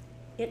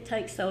it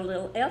takes so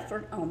little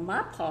effort on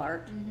my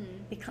part Mm-hmm.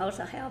 because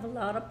I have a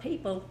lot of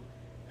people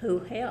who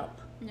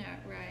help. Yeah,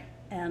 right.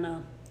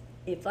 And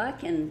if I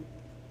can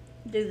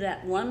do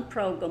that one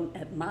program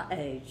at my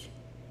age,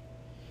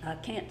 I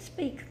can't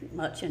speak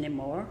much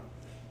anymore.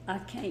 I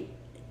can't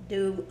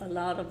do a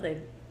lot of the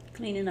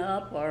cleaning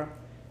up or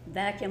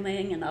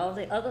vacuuming and all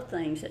the other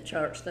things at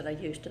church that I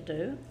used to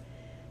do.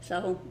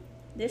 So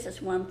this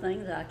is one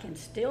thing that I can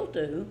still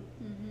do,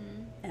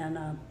 and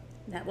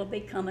that will be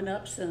coming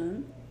up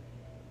soon.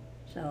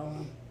 So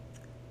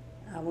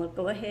I will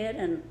go ahead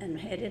and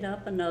head it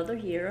up another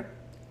year.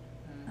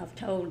 I've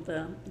told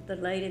the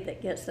lady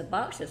that gets the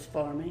boxes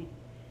for me,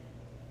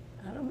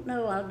 I don't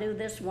know, I'll do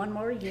this one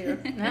more year.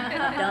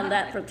 I've done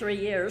that for 3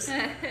 years.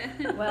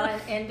 Well,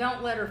 and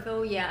don't let her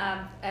fool you.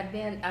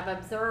 I've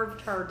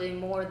observed her do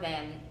more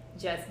than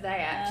just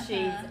that.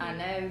 She's, I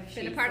know she's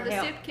Been a part of the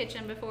helped, soup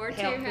kitchen before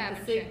too, helped with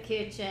haven't the you? soup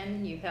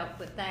kitchen. You helped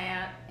with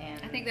that, and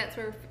I think that's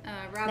where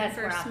Robin that's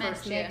where I first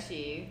first met met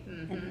you.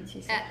 Mhm. And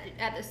she said,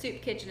 At the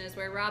soup kitchen is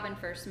where Robin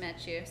first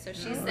met you. So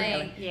she's Oh,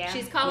 saying really? Yeah.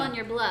 she's calling Yeah.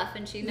 your bluff,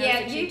 and she knows Yeah,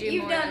 that you do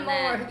you've more done than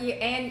more. that.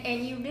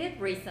 And you did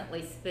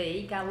recently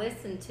speak. I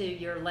listened to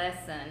your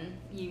lesson.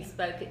 You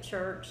spoke at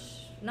church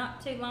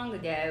not too long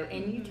ago,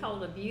 and you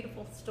told a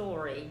beautiful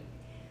story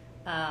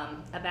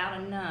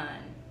about a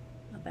nun.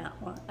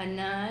 about what? A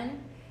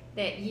nun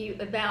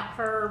about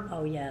her.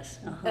 Oh, yes.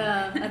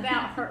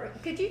 About her.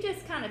 Could you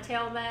just kind of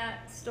tell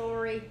that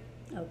story?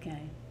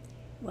 Okay.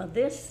 Well,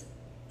 this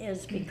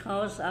is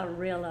because I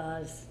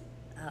realized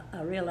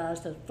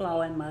a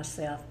flaw in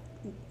myself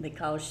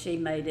because she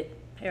made it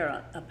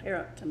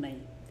apparent to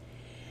me.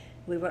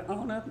 We were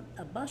on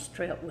a bus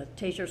trip with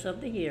Teachers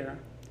of the Year,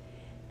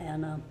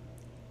 and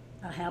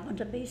I happened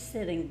to be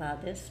sitting by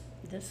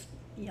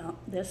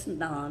this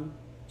nun.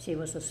 She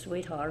was a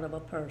sweetheart of a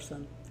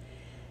person,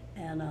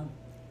 and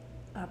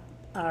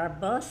our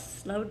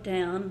bus slowed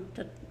down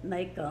to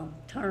make a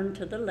turn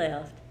to the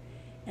left,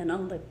 and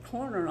on the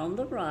corner on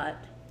the right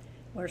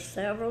were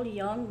several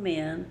young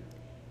men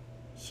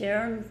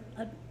sharing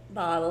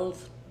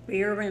bottles,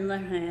 beer in their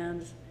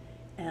hands,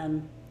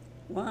 and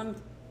one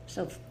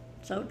so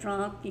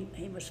drunk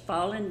he was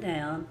falling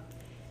down,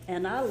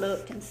 and I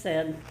looked and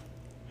said,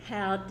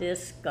 "How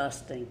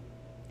disgusting."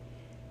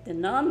 The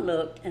nun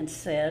looked and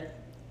said,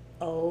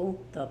 "Oh,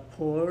 the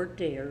poor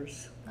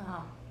dears."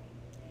 Oh.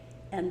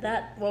 And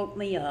that woke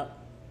me up.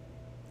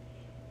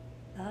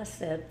 I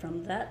said,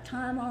 from that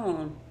time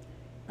on,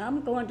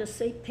 I'm going to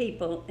see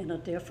people in a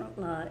different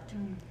light.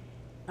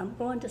 I'm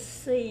going to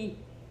see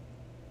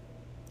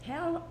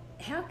how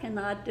can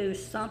I do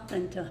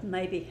something to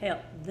maybe help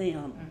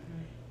them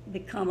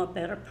become a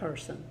better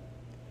person.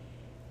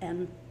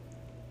 And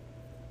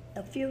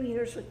a few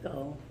years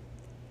ago,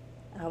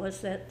 I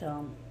was at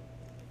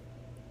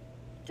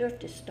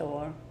thrifty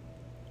store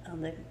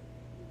on the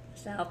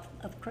south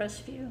of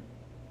Crestview,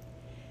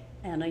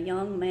 and a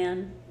young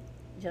man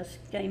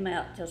just came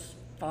out just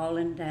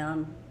falling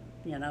down,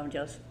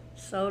 just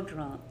so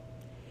drunk.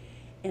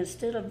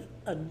 Instead of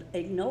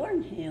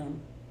ignoring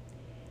him,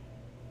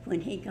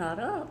 when he got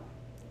up,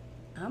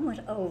 I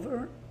went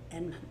over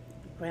and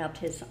grabbed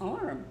his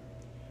arm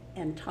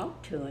and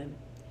talked to him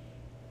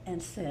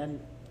and said,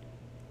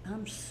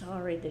 "I'm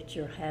sorry that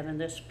you're having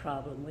this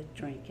problem with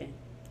drinking.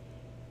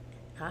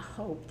 I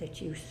hope that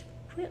you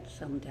quit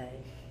someday,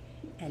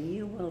 and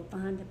you will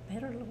find a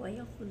better way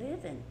of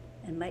living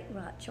and make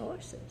right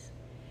choices.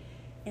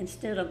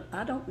 Instead of,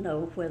 I don't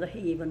know whether he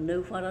even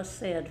knew what I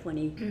said when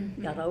he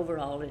got over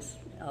all this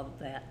of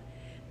that.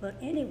 But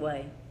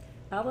anyway,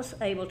 I was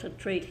able to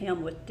treat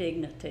him with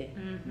dignity.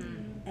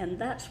 And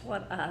that's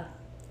what I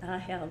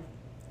have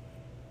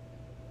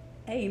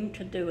aimed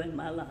to do in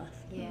my life.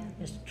 Yeah.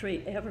 Is to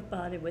treat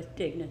everybody with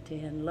dignity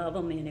and love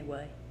them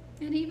anyway.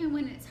 And even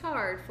when it's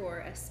hard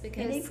for us,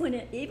 because And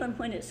even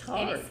when it's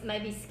hard. And it's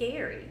maybe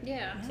scary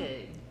yeah, too.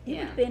 It Yeah.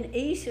 would have been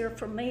easier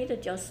for me to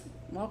just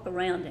walk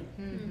around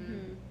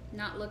him.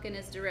 not look in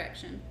his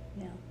direction.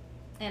 Yeah.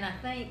 And I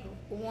think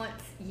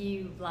once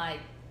you like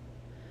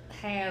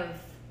have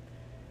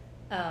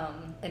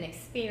an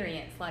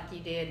experience like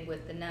you did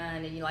with the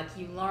nun, and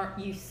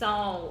you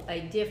saw a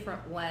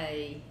different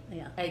way,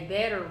 Yeah. a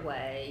better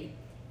way,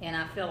 and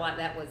I feel like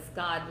that was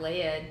God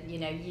led. You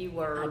know, you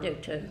were. I do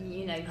too.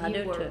 You know, I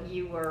do too.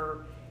 you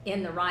were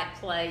in the right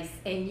place,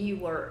 and you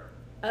were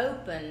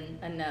open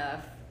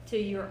enough to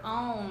your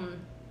own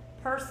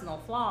personal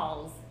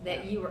flaws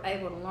that you were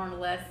able to learn a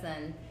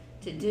lesson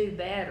to do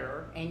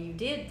better, and you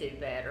did do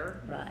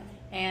better. Right.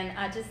 And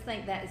I just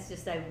think that is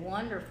just a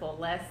wonderful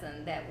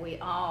lesson that we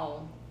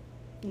all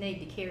need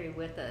to carry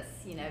with us,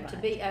 you know, to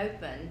Right. be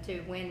open to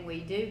when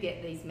we do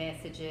get these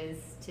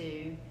messages,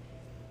 to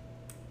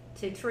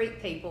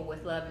treat people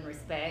with love and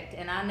respect.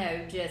 And I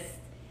know just,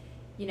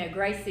 you know,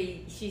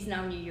 Gracie, she's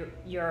known you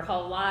your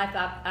whole life.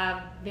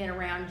 I've been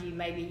around you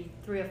maybe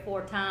 3 or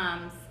 4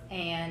 times,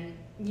 and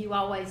you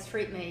always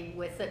treat me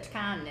with such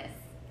kindness.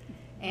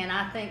 And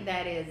I think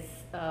that is,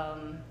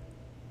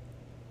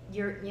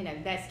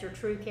 that's your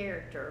true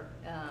character.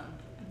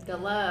 The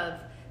love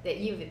that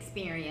you've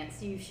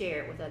experienced, you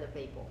share it with other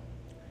people.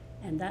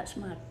 And that's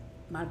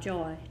my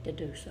joy to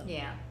do so.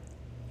 Yeah.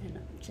 And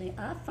see,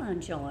 I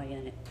find joy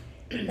in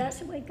it. That's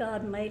the way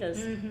God made us.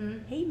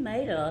 He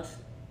made us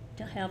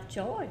to have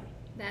joy.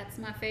 That's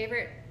my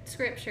favorite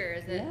scripture,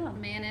 is that Yeah.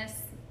 man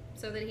is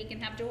so that he can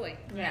have joy.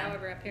 Yeah.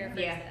 However I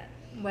paraphrase Yeah. that.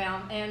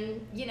 Well,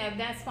 and you know,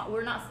 that's what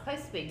we're not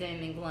supposed to be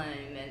doom and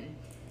gloom and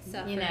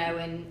Suffering. you know,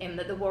 and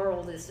that the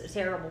world is a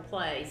terrible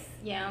place.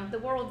 Yeah, the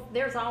world.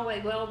 There's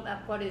always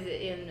what is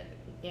it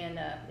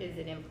is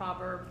it in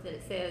Proverbs that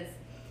it says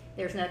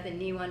there's nothing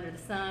new under the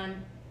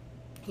sun?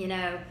 You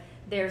know,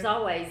 there's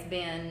always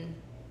been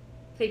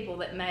people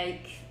that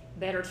make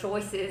better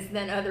choices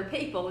than other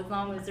people, as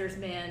long as there's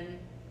been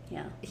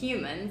Yeah.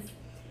 humans.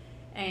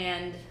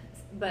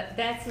 But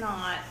that's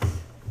not.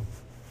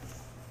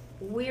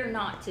 We're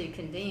not to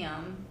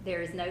condemn.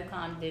 There is no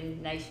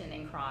condemnation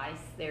in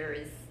Christ. There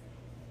is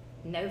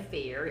no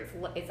fear.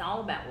 It's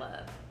all about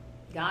love.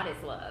 God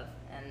is love,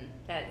 and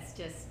that's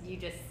just, you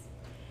just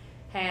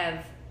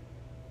have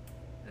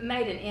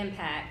made an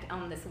impact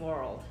on this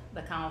world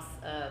because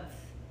of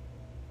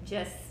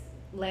just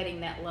letting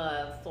that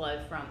love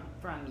flow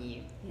from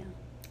you. Yeah.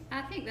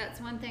 I think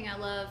that's one thing I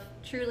love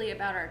truly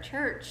about our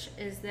church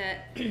is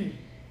that,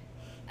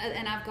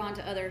 and I've gone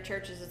to other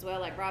churches as well,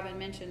 like Robin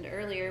mentioned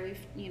earlier.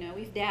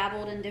 We've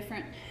dabbled in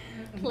different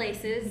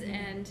places,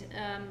 and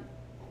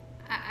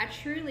I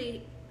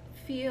truly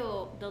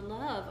feel the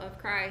love of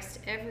Christ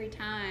every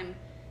time,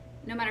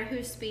 no matter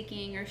who's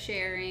speaking or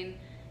sharing.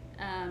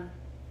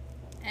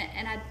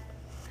 And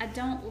I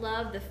don't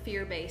love the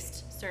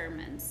fear-based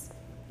sermons.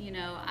 You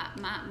know,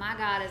 my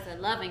God is a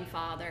loving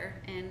Father,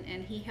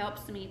 and He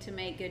helps me to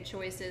make good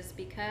choices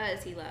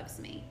because He loves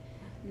me,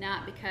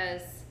 not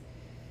because,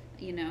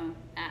 you know,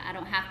 I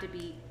don't have to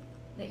be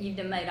That you've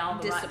made all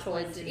the right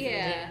disciplined. choices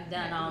Yeah, and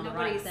done all the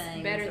right nobody's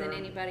things. better than or-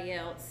 anybody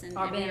else, and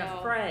or and being we all-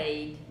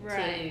 afraid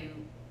Right.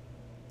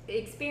 to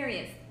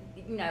experience,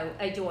 you know,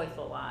 a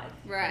joyful life.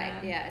 Right. you know?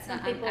 Yeah. It's Some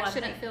not. people, I I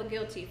shouldn't think- feel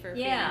guilty for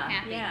Yeah, feeling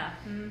happy. yeah.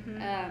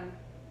 Mm-hmm.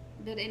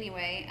 But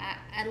anyway,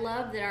 I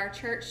love that our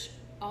church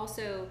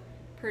also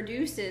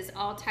produces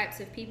all types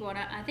of people, and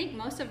I think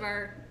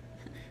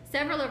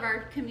several of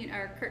our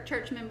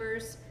church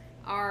members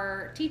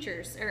are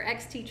teachers or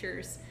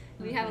ex-teachers.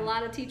 We have a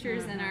lot of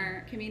teachers in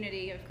our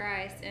community of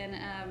Christ, and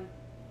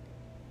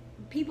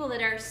people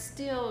that are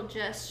still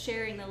just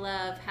sharing the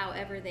love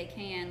however they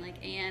can,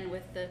 like Anne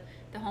with the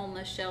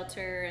homeless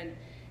shelter, and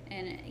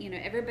you know,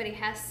 everybody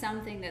has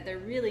something that they're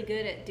really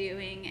good at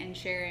doing and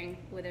sharing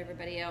with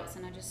everybody else,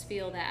 and I just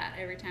feel that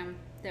every time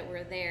that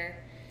we're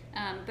there.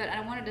 But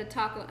I wanted to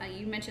talk,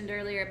 you mentioned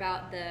earlier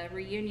about the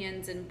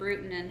reunions in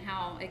Bruton and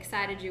how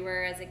excited you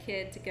were as a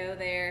kid to go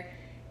there,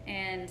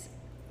 and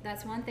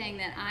that's one thing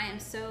that I am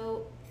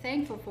so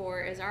thankful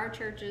for is our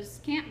church's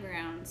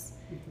campgrounds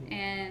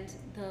and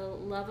the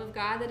love of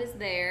God that is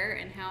there,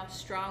 and how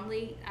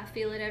strongly I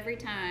feel it every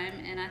time.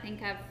 And I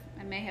think I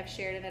may have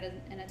shared it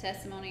in a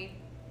testimony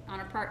on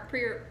a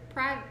prior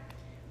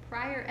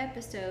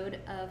episode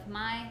of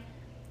my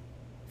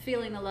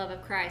feeling the love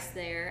of Christ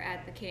there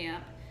at the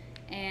camp,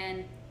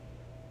 and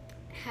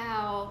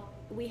how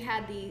we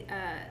had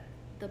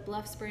the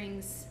Bluff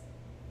Springs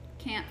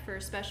camp for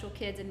special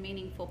kids and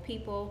meaningful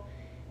people.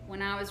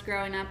 When I was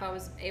growing up, I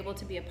was able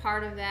to be a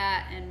part of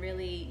that and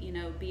really, you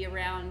know, be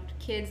around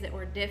kids that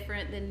were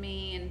different than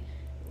me, and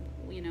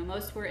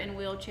most were in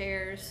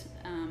wheelchairs,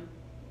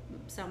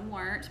 some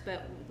weren't,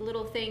 but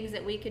little things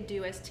that we could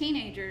do as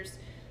teenagers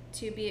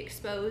to be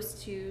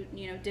exposed to,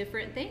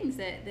 different things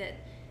that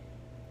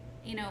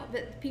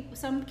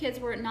some kids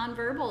were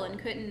nonverbal and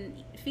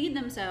couldn't feed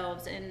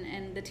themselves,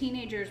 and the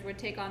teenagers would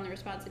take on the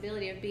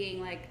responsibility of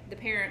being like the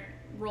parent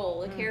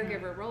role, the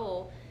caregiver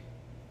role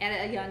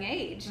at a young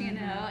age,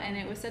 and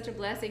it was such a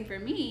blessing for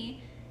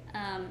me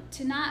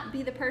to not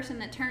be the person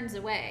that turns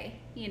away,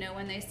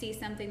 when they see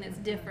something that's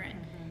different.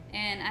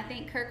 And I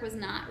think Kirk was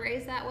not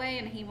raised that way,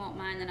 and he won't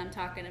mind that I'm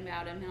talking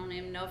about him. I don't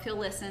even know if he'll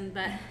listen,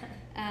 but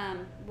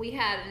we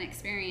had an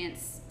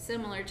experience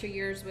similar to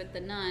yours with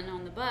the nun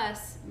on the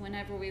bus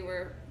whenever we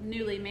were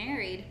newly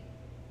married.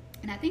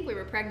 And I think we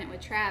were pregnant with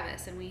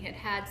Travis, and we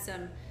had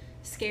some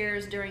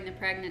scares during the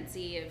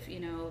pregnancy of,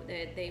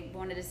 that they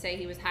wanted to say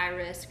he was high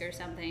risk or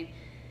something.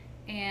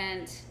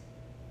 And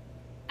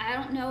I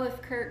don't know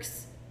if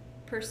Kirk's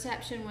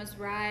perception was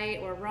right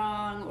or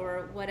wrong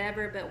or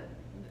whatever, but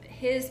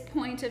his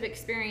point of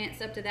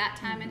experience up to that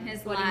time in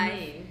his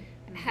life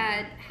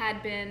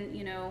had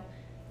been,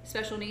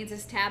 special needs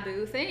is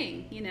taboo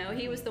thing.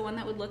 He was the one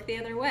that would look the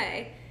other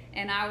way,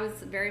 and I was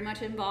very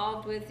much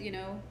involved with,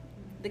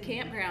 the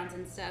campgrounds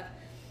and stuff.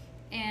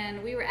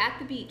 And we were at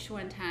the beach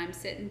one time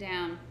sitting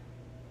down.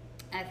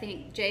 I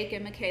think Jake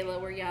and Michaela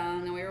were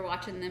young, and we were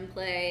watching them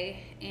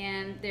play,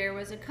 and there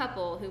was a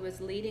couple who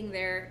was leading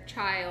their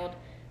child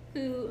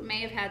who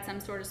may have had some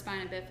sort of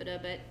spina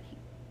bifida, but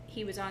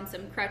he was on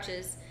some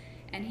crutches,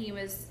 and he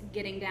was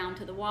getting down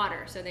to the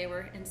water. So they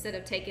were, instead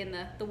of taking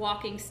the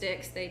walking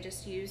sticks, they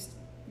just used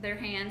their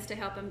hands to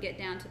help him get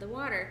down to the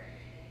water.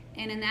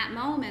 And in that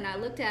moment, I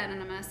looked at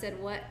him and I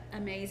said, what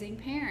amazing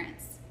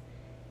parents.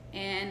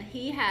 And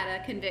he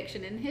had a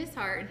conviction in his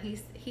heart, and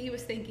he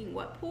was thinking,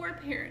 what poor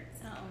parents.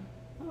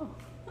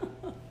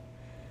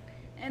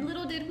 And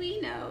little did we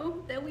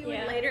know that we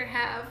would later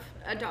have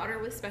a daughter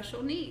with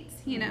special needs,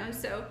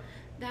 so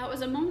that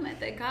was a moment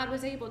that God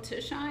was able to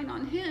shine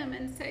on him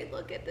and say,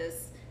 look at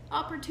this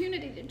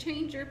opportunity to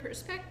change your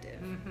perspective.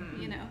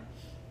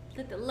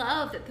 That the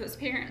love that those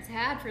parents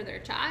had for their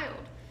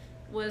child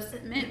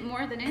meant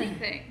more than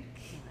anything.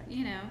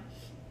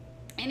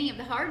 Any of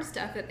the hard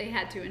stuff that they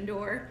had to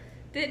endure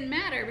didn't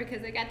matter,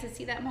 because they got to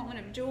see that moment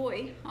of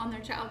joy on their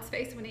child's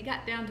face when he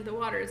got down to the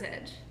water's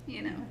edge.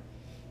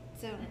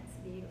 So that's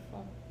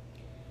beautiful.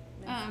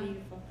 That's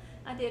beautiful.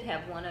 I did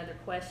have one other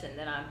question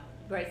that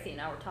Gracie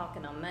and I were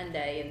talking on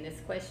Monday, and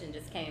this question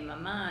just came in my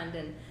mind,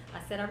 and I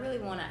said, I really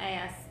want to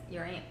ask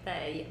your Aunt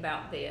Faye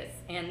about this,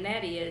 and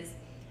that is,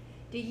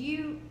 do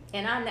you,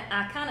 and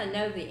I kind of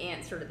know the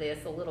answer to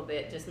this a little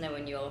bit, just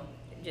knowing you'll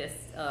just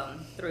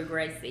through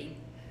Gracie,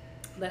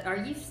 but are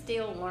you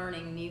still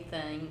learning new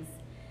things,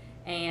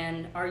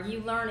 and are you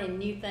learning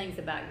new things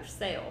about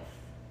yourself?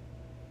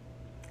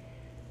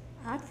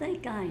 I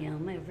think I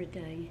am every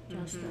day,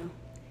 just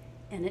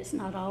and it's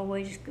not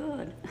always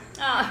good.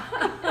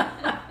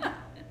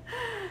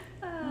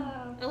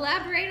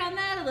 Elaborate on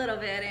that a little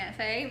bit, Aunt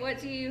Faye. What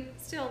do you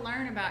still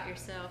learn about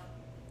yourself?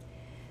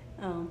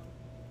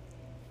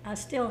 I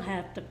still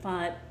have to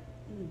fight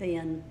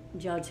being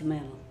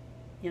judgmental,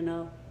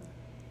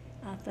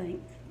 I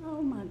think,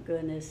 oh my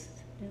goodness,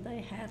 do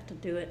they have to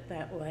do it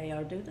that way,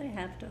 or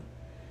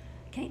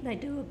can't they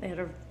do a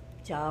better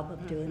job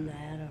of doing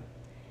that? Or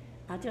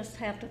I just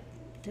have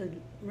to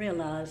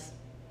realize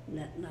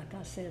that, like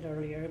I said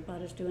earlier,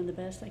 everybody's doing the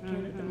best they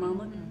can at the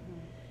moment.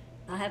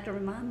 I have to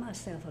remind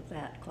myself of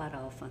that quite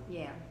often.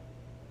 Yeah.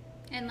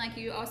 And like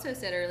you also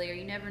said earlier,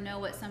 you never know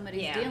what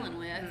somebody's dealing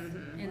with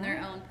in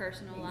their own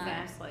personal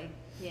lives. Exactly.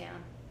 Yeah.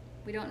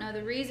 We don't know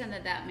the reason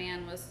that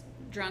man was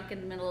drunk in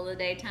the middle of the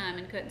daytime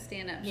and couldn't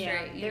stand up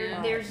straight.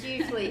 There's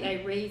usually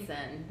a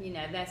reason.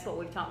 That's what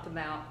we've talked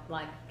about,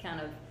 like kind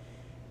of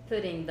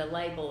putting the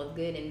label of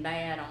good and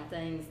bad on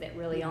things that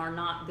really are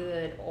not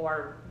good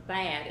or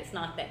bad. It's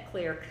not that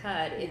clear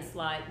cut. It's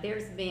like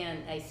there's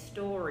been a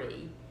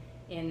story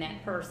in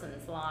that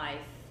person's life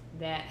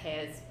that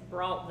has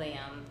brought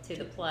them to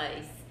the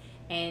place,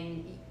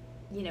 and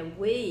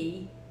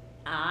any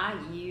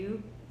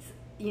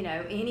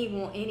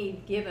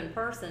given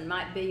person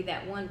might be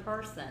that one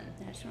person.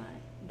 That's right.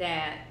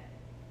 That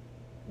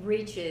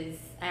reaches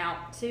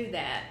out to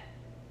that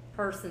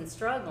person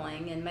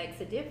struggling and makes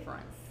a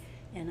difference.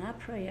 And I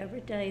pray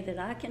every day that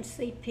I can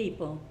see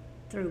people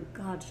through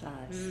God's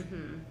eyes.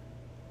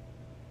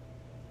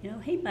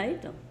 He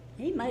made them.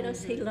 He made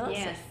us. He loves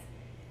us.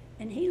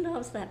 And He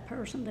loves that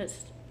person that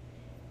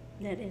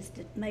is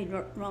made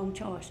wrong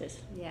choices.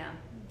 Yeah.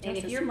 Just and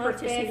if as you're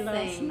much as He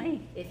loves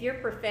me. If you're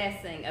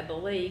professing a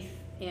belief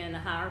in a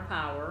higher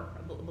power,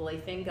 a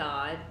belief in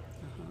God,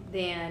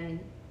 then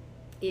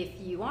if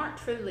you aren't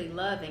truly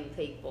loving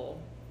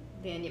people,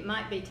 then it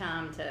might be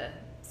time to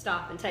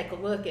stop and take a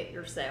look at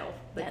yourself,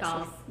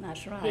 because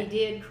that's right. He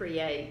did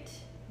create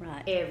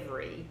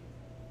every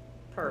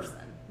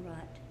person. Right.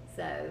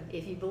 So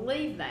if you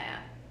believe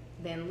that,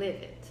 then live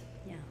it.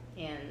 Yeah.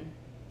 And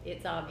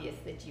it's obvious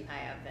that you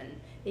have, and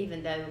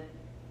even though,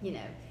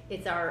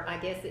 I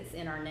guess it's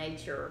in our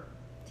nature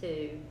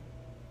to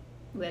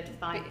We have to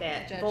fight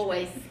that judgment.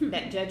 voice,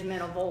 that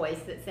judgmental voice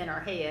that's in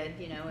our head,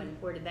 you know, and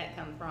where did that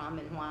come from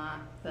and why?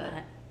 But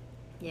Right.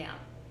 yeah,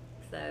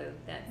 so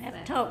that's We have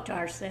that. to talk to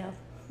ourselves.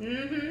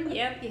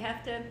 Yep, you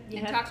have to.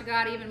 And talk to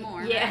God even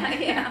more. Yeah, right?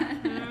 yeah.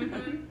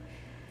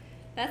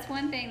 That's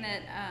one thing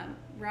that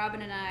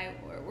Robin and I,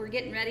 we're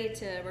getting ready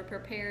to, we're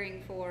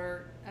preparing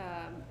for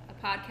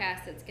a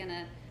podcast that's going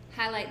to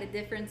highlight the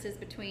differences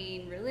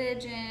between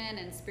religion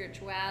and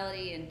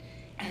spirituality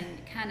and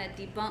kind of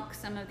debunk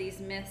some of these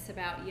myths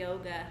about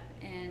yoga.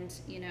 And,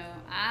 you know,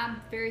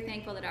 I'm very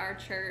thankful that our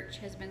church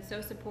has been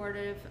so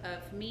supportive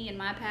of me and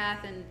my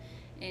path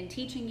and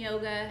teaching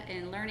yoga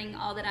and learning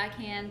all that I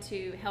can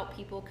to help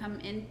people come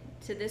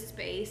into this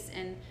space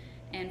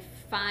and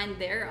find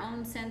their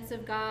own sense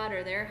of God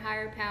or their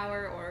higher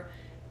power, or,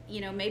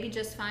 you know, maybe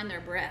just find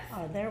their breath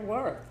Or their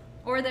worth.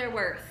 or their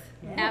worth.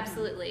 Yeah.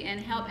 Absolutely. And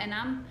help. And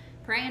I'm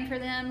praying for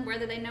them,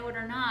 whether they know it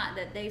or not,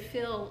 that they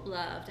feel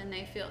loved and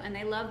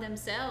they love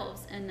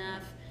themselves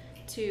enough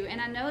to,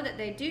 and I know that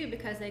they do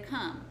because they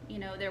come, you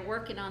know, they're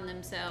working on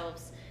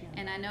themselves. Yeah.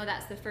 And I know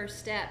that's the first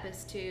step,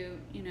 is to,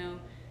 you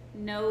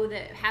know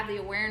that, have the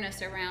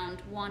awareness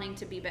around wanting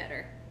to be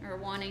better or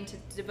wanting to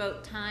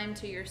devote time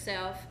to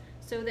yourself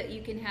so that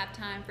you can have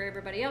time for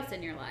everybody else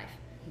in your life.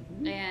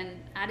 Mm-hmm.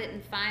 And I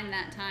didn't find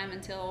that time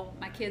until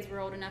my kids were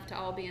old enough to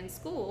all be in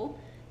school,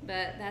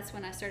 but that's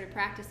when I started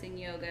practicing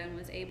yoga and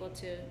was able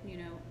to, you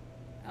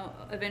know,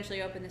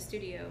 eventually open the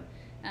studio.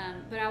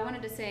 But I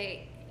wanted to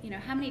say, you know,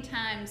 how many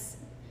times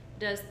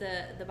does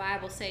the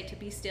Bible say to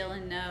be still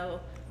and know,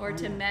 or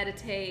to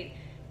meditate?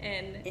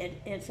 And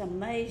It's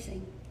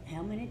amazing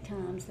how many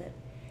times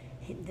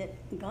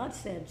that God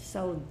said,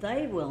 so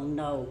they will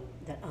know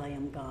that I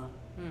am God.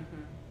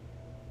 Mm-hmm.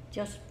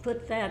 Just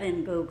put that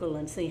in Google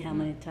and see how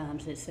many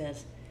times it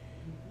says,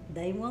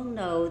 they will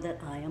know that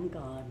I am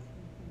God.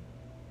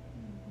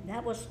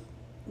 That was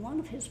one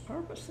of his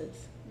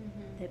purposes,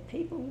 that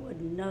people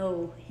would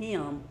know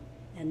him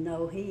and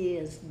know he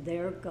is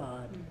their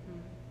God.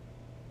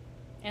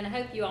 And I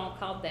hope you all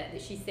caught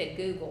that she said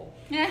Google.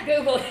 Yeah.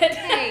 Google it.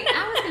 Hey,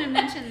 I was going to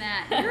mention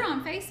that. You're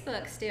on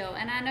Facebook still,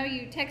 and I know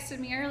you texted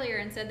me earlier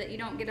and said that you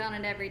don't get on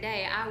it every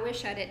day. I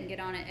wish I didn't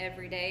get on it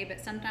every day, but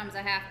sometimes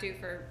I have to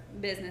for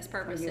business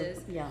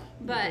purposes. Yeah.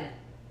 But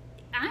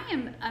I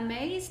am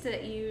amazed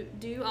that you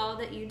do all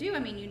that you do. I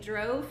mean, you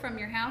drove from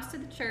your house to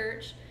the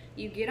church,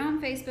 you get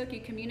on Facebook, you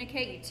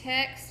communicate, you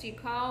text, you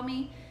call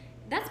me.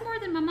 That's more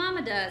than my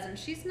mama does, and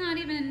she's not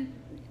even,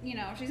 you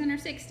know, she's in her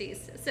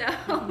 60s. So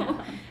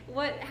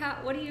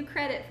what do you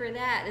credit for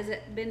that? Has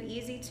it been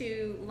easy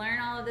to learn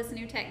all of this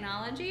new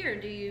technology, or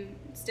do you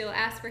still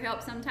ask for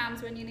help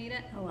sometimes when you need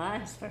it? Oh, I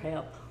asked for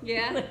help.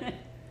 Yeah.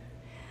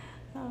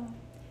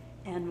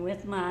 And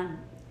with my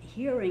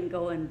hearing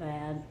going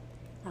bad,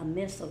 I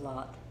miss a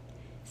lot.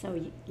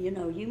 So, you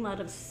know, you might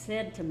have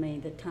said to me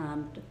the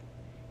time,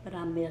 but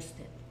I missed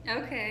it.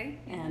 Okay.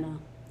 And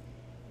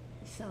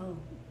so...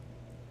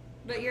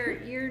 But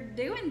you're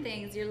doing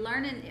things. You're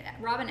learning.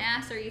 Robin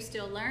asked, "Are you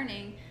still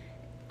learning?"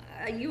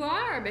 You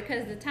are,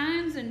 because the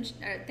times and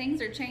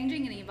things are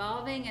changing and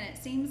evolving, and it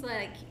seems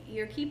like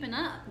you're keeping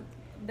up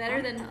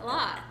better than a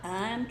lot.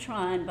 I am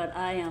trying, but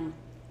I am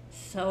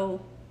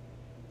so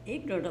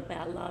ignorant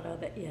about a lot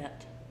of it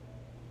yet.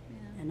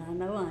 Yeah. And I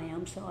know I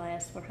am, so I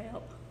ask for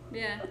help.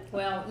 Yeah.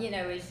 Well, you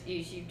know, as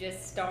you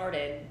just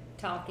started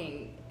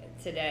talking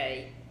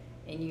today,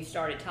 and you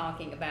started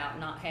talking about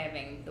not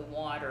having the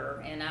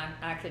water, and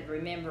I could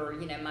remember,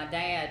 you know, my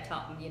dad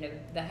taught, you know,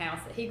 the house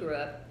that he grew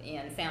up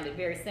in sounded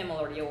very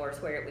similar to yours,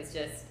 where it was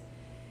just,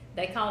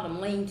 they called them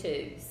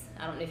lean-tos.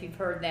 I don't know if you've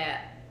heard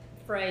that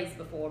phrase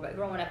before, but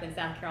growing up in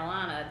South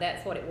Carolina,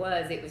 that's what it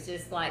was. It was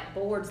just like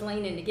boards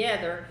leaning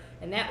together,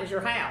 and that was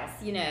your house,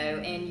 you know,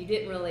 and you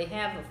didn't really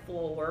have a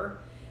floor.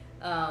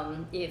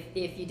 If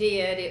you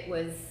did, it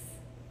was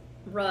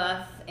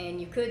rough, and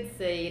you could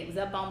see it was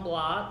up on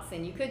blocks,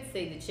 and you could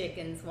see the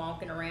chickens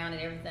walking around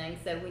and everything.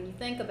 So when you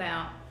think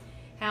about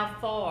how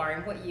far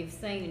and what you've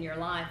seen in your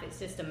life, it's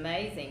just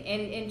amazing.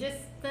 And just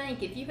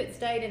think, if you had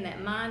stayed in that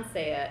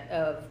mindset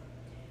of,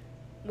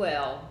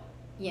 well,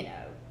 you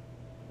know,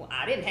 well,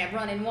 I didn't have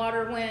running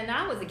water when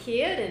I was a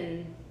kid,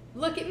 and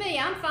look at me,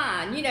 I'm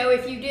fine. You know,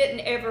 if you didn't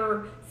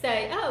ever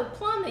say, oh,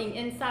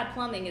 inside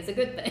plumbing is a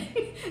good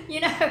thing,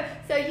 you know,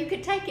 so you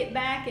could take it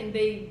back and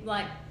be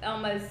like,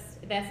 almost,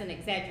 that's an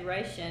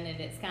exaggeration, and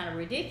it's kind of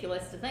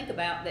ridiculous to think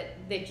about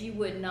that you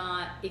would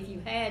not, if you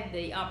had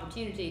the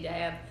opportunity to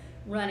have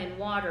running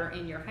water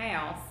in your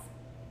house,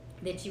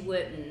 that you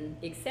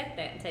wouldn't accept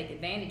that and take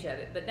advantage of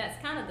it. But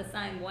that's kind of the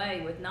same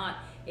way with not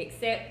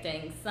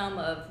accepting some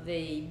of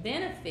the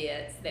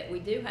benefits that we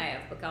do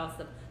have because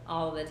of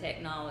all the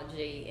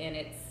technology. And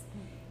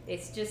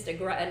it's just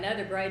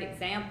another great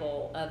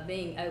example of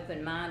being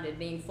open-minded,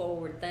 being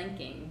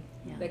forward-thinking,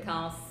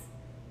 because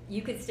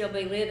you could still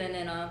be living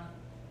in a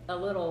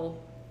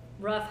little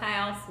rough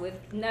house with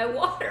no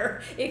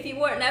water if you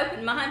weren't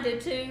open-minded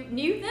to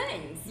new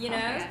things, you know.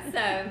 Okay.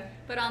 So,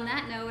 But on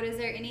that note, is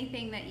there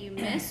anything that you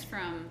miss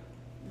from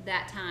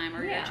that time,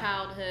 or your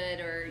childhood,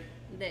 or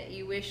that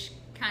you wish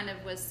kind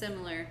of was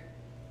similar?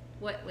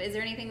 what is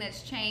there anything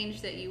that's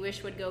changed that you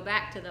wish would go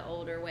back to the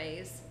older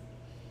ways?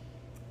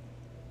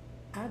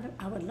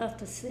 I would love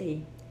to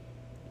see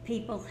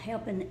people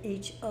helping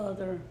each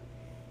other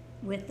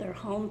with their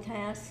home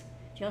tasks,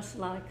 just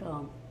like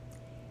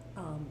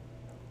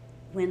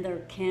when they're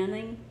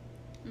canning,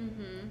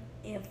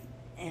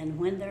 and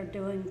when they're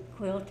doing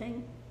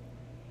quilting.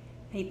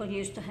 People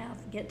used to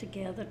get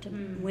together to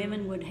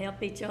women would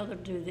help each other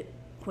do the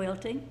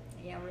quilting.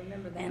 Yeah, I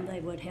remember that. And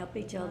they would help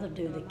each other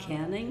do the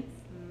canning.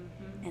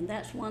 And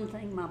that's one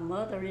thing my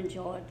mother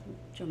enjoyed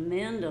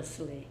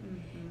tremendously.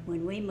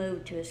 When we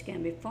moved to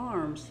Escambia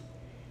Farms,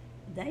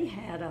 they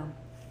had a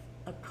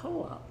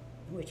co-op,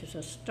 which is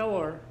a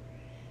store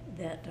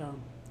that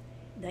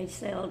they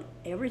sell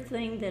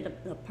everything that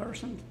a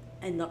person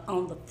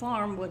on the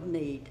farm would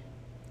need,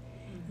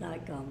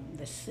 like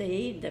the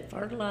seed, the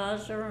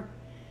fertilizer,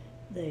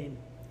 the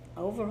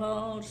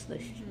overalls, the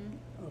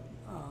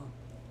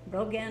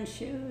Brogan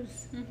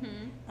shoes,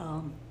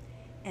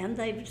 and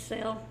they would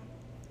sell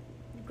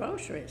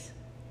groceries.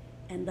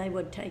 And they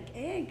would take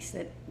eggs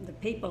that the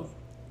people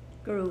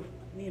grew,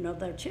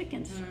 their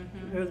chickens,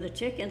 grew the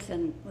chickens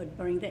and would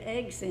bring the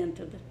eggs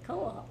into the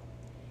co-op.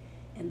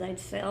 And they'd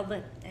sell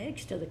the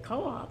eggs to the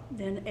co-op.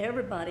 Then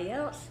everybody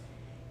else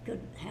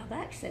could have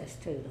access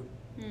to them.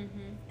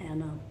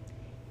 And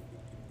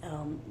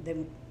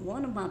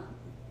one of my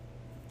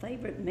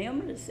favorite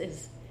memories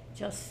is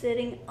just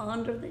sitting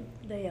under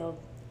the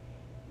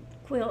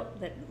quilt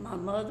that my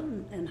mother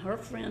and her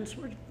friends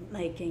were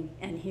making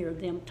and hear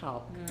them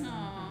talk.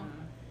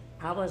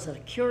 I was a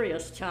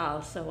curious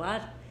child, so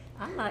I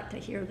like to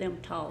hear them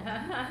talk.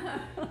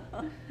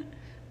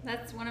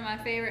 That's one of my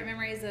favorite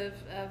memories of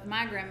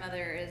my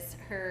grandmother is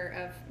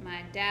of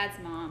my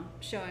dad's mom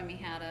showing me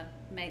how to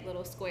make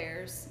little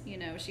squares.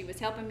 She was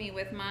helping me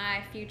with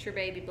my future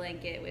baby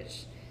blanket,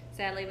 which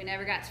sadly we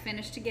never got to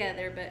finish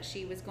together, but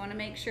she was going to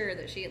make sure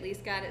that she at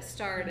least got it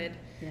started.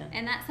 Yeah.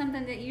 And that's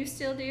something that you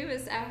still do,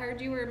 is I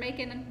heard you were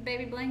making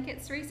baby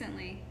blankets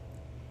recently.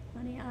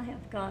 Honey, I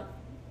have got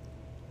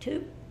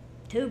two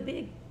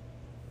big,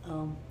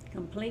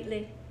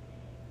 completely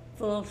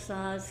full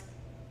size,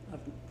 or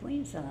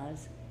queen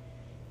size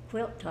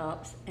quilt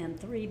tops and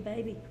 3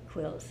 baby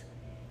quilts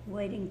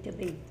waiting to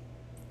be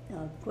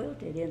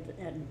quilted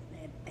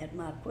at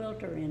my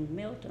quilter in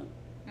Milton.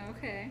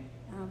 Okay.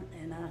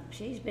 And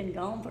she's been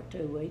gone for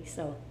 2 weeks,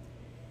 so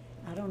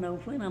I don't know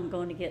when I'm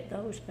going to get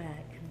those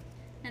back.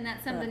 And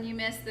that's something you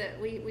miss, that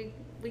we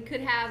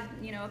could have,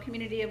 a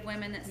community of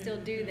women that still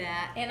do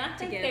that. And I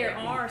think together. there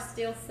are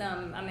still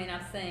some,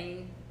 I've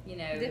seen,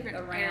 Different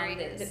around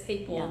areas. the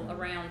people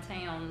around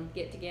town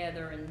get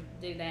together and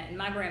do that. And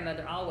my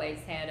grandmother always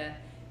had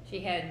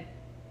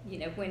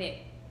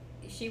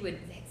she would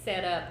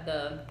set up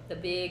the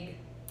big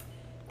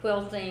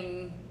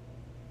quilting,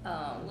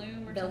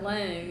 loom or the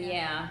something?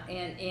 loom,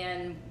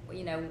 in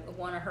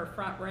one of her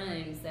front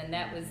rooms, and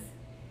that was,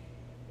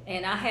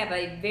 and I have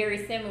a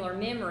very similar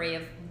memory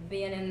of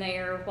being in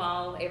there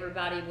while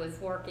everybody was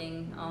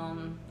working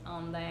on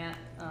that,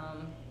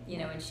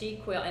 and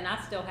she and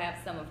I still have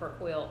some of her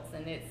quilts,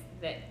 and it's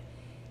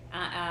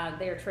that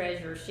their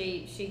treasure.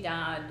 She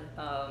died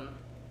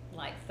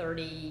like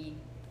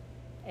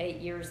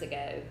 38 years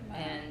ago, Wow.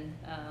 And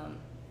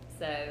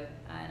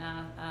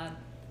I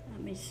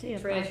Let me see if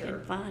I treasure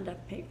can find a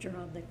picture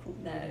of the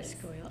those.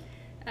 quilt.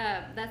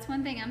 That's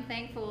one thing I'm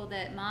thankful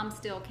that Mom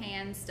still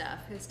can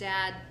stuff. His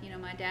dad,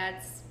 my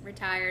dad's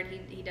retired.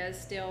 He does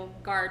still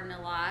garden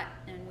a lot,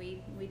 and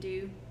we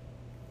do.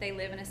 They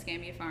live in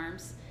Escambia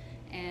Farms,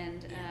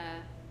 and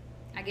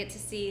I get to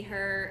see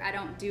her. I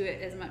don't do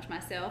it as much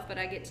myself, but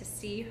I get to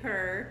see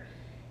her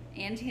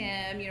and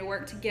him,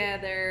 work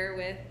together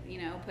with,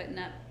 putting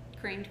up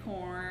creamed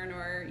corn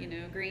or,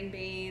 green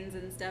beans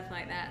and stuff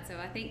like that. So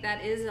I think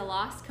that is a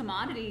lost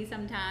commodity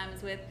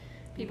sometimes with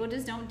people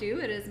just don't do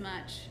it as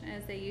much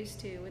as they used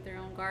to with their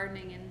own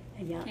gardening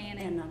and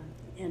canning.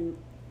 And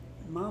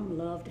Mom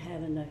loved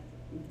having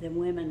the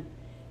women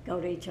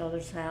go to each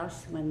other's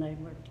house when they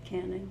were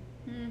canning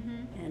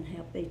and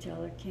help each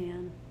other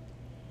can.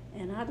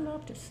 And I'd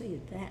love to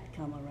see that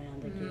come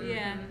around again.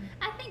 Yeah,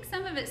 I think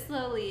some of it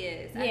slowly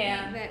is. I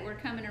think that we're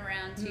coming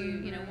around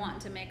to, wanting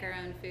to make our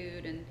own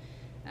food, and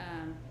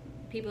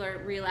people are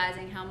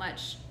realizing how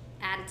much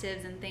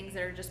additives and things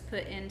that are just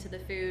put into the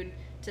food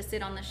to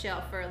sit on the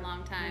shelf for a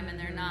long time, and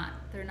they're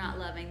not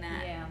loving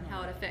that,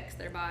 how it affects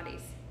their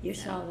bodies. You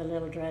saw the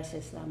little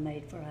dresses I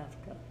made for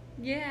Africa.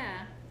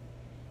 Yeah.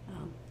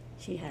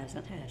 She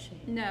hasn't, has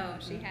she? No,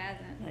 she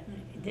hasn't. But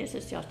this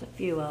is just a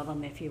few of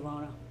them if you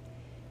want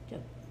to.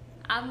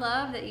 I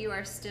love that you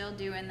are still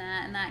doing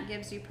that, and that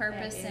gives you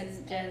purpose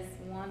and just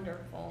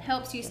wonderful.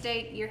 helps you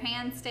your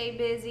hands stay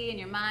busy and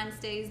your mind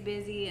stays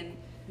busy, and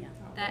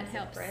that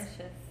helps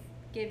precious.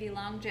 give you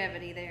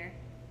longevity there.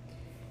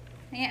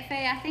 Aunt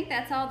Faye, I think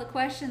that's all the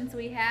questions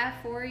we have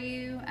for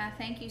you. I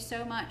thank you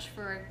so much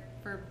for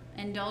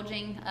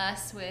indulging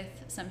us with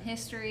some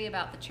history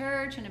about the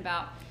church and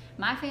about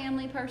my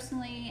family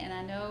personally, and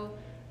I know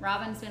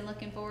Robin's been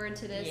looking forward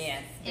to this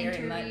Yes,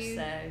 very much interview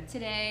so.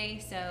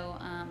 today. So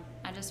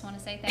I just want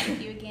to say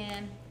thank you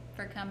again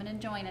for coming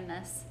and joining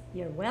us.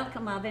 You're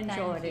welcome. I've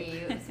enjoyed Thank it.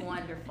 you. It was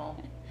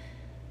wonderful.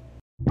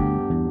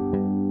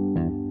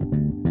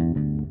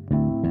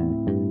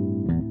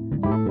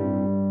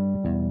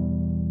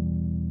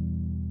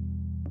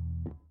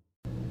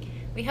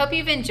 We hope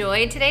you've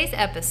enjoyed today's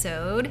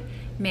episode.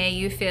 May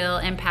you feel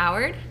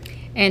empowered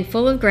And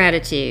full of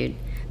gratitude.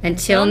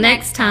 Until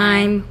next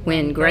time,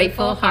 when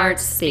grateful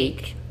hearts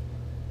speak.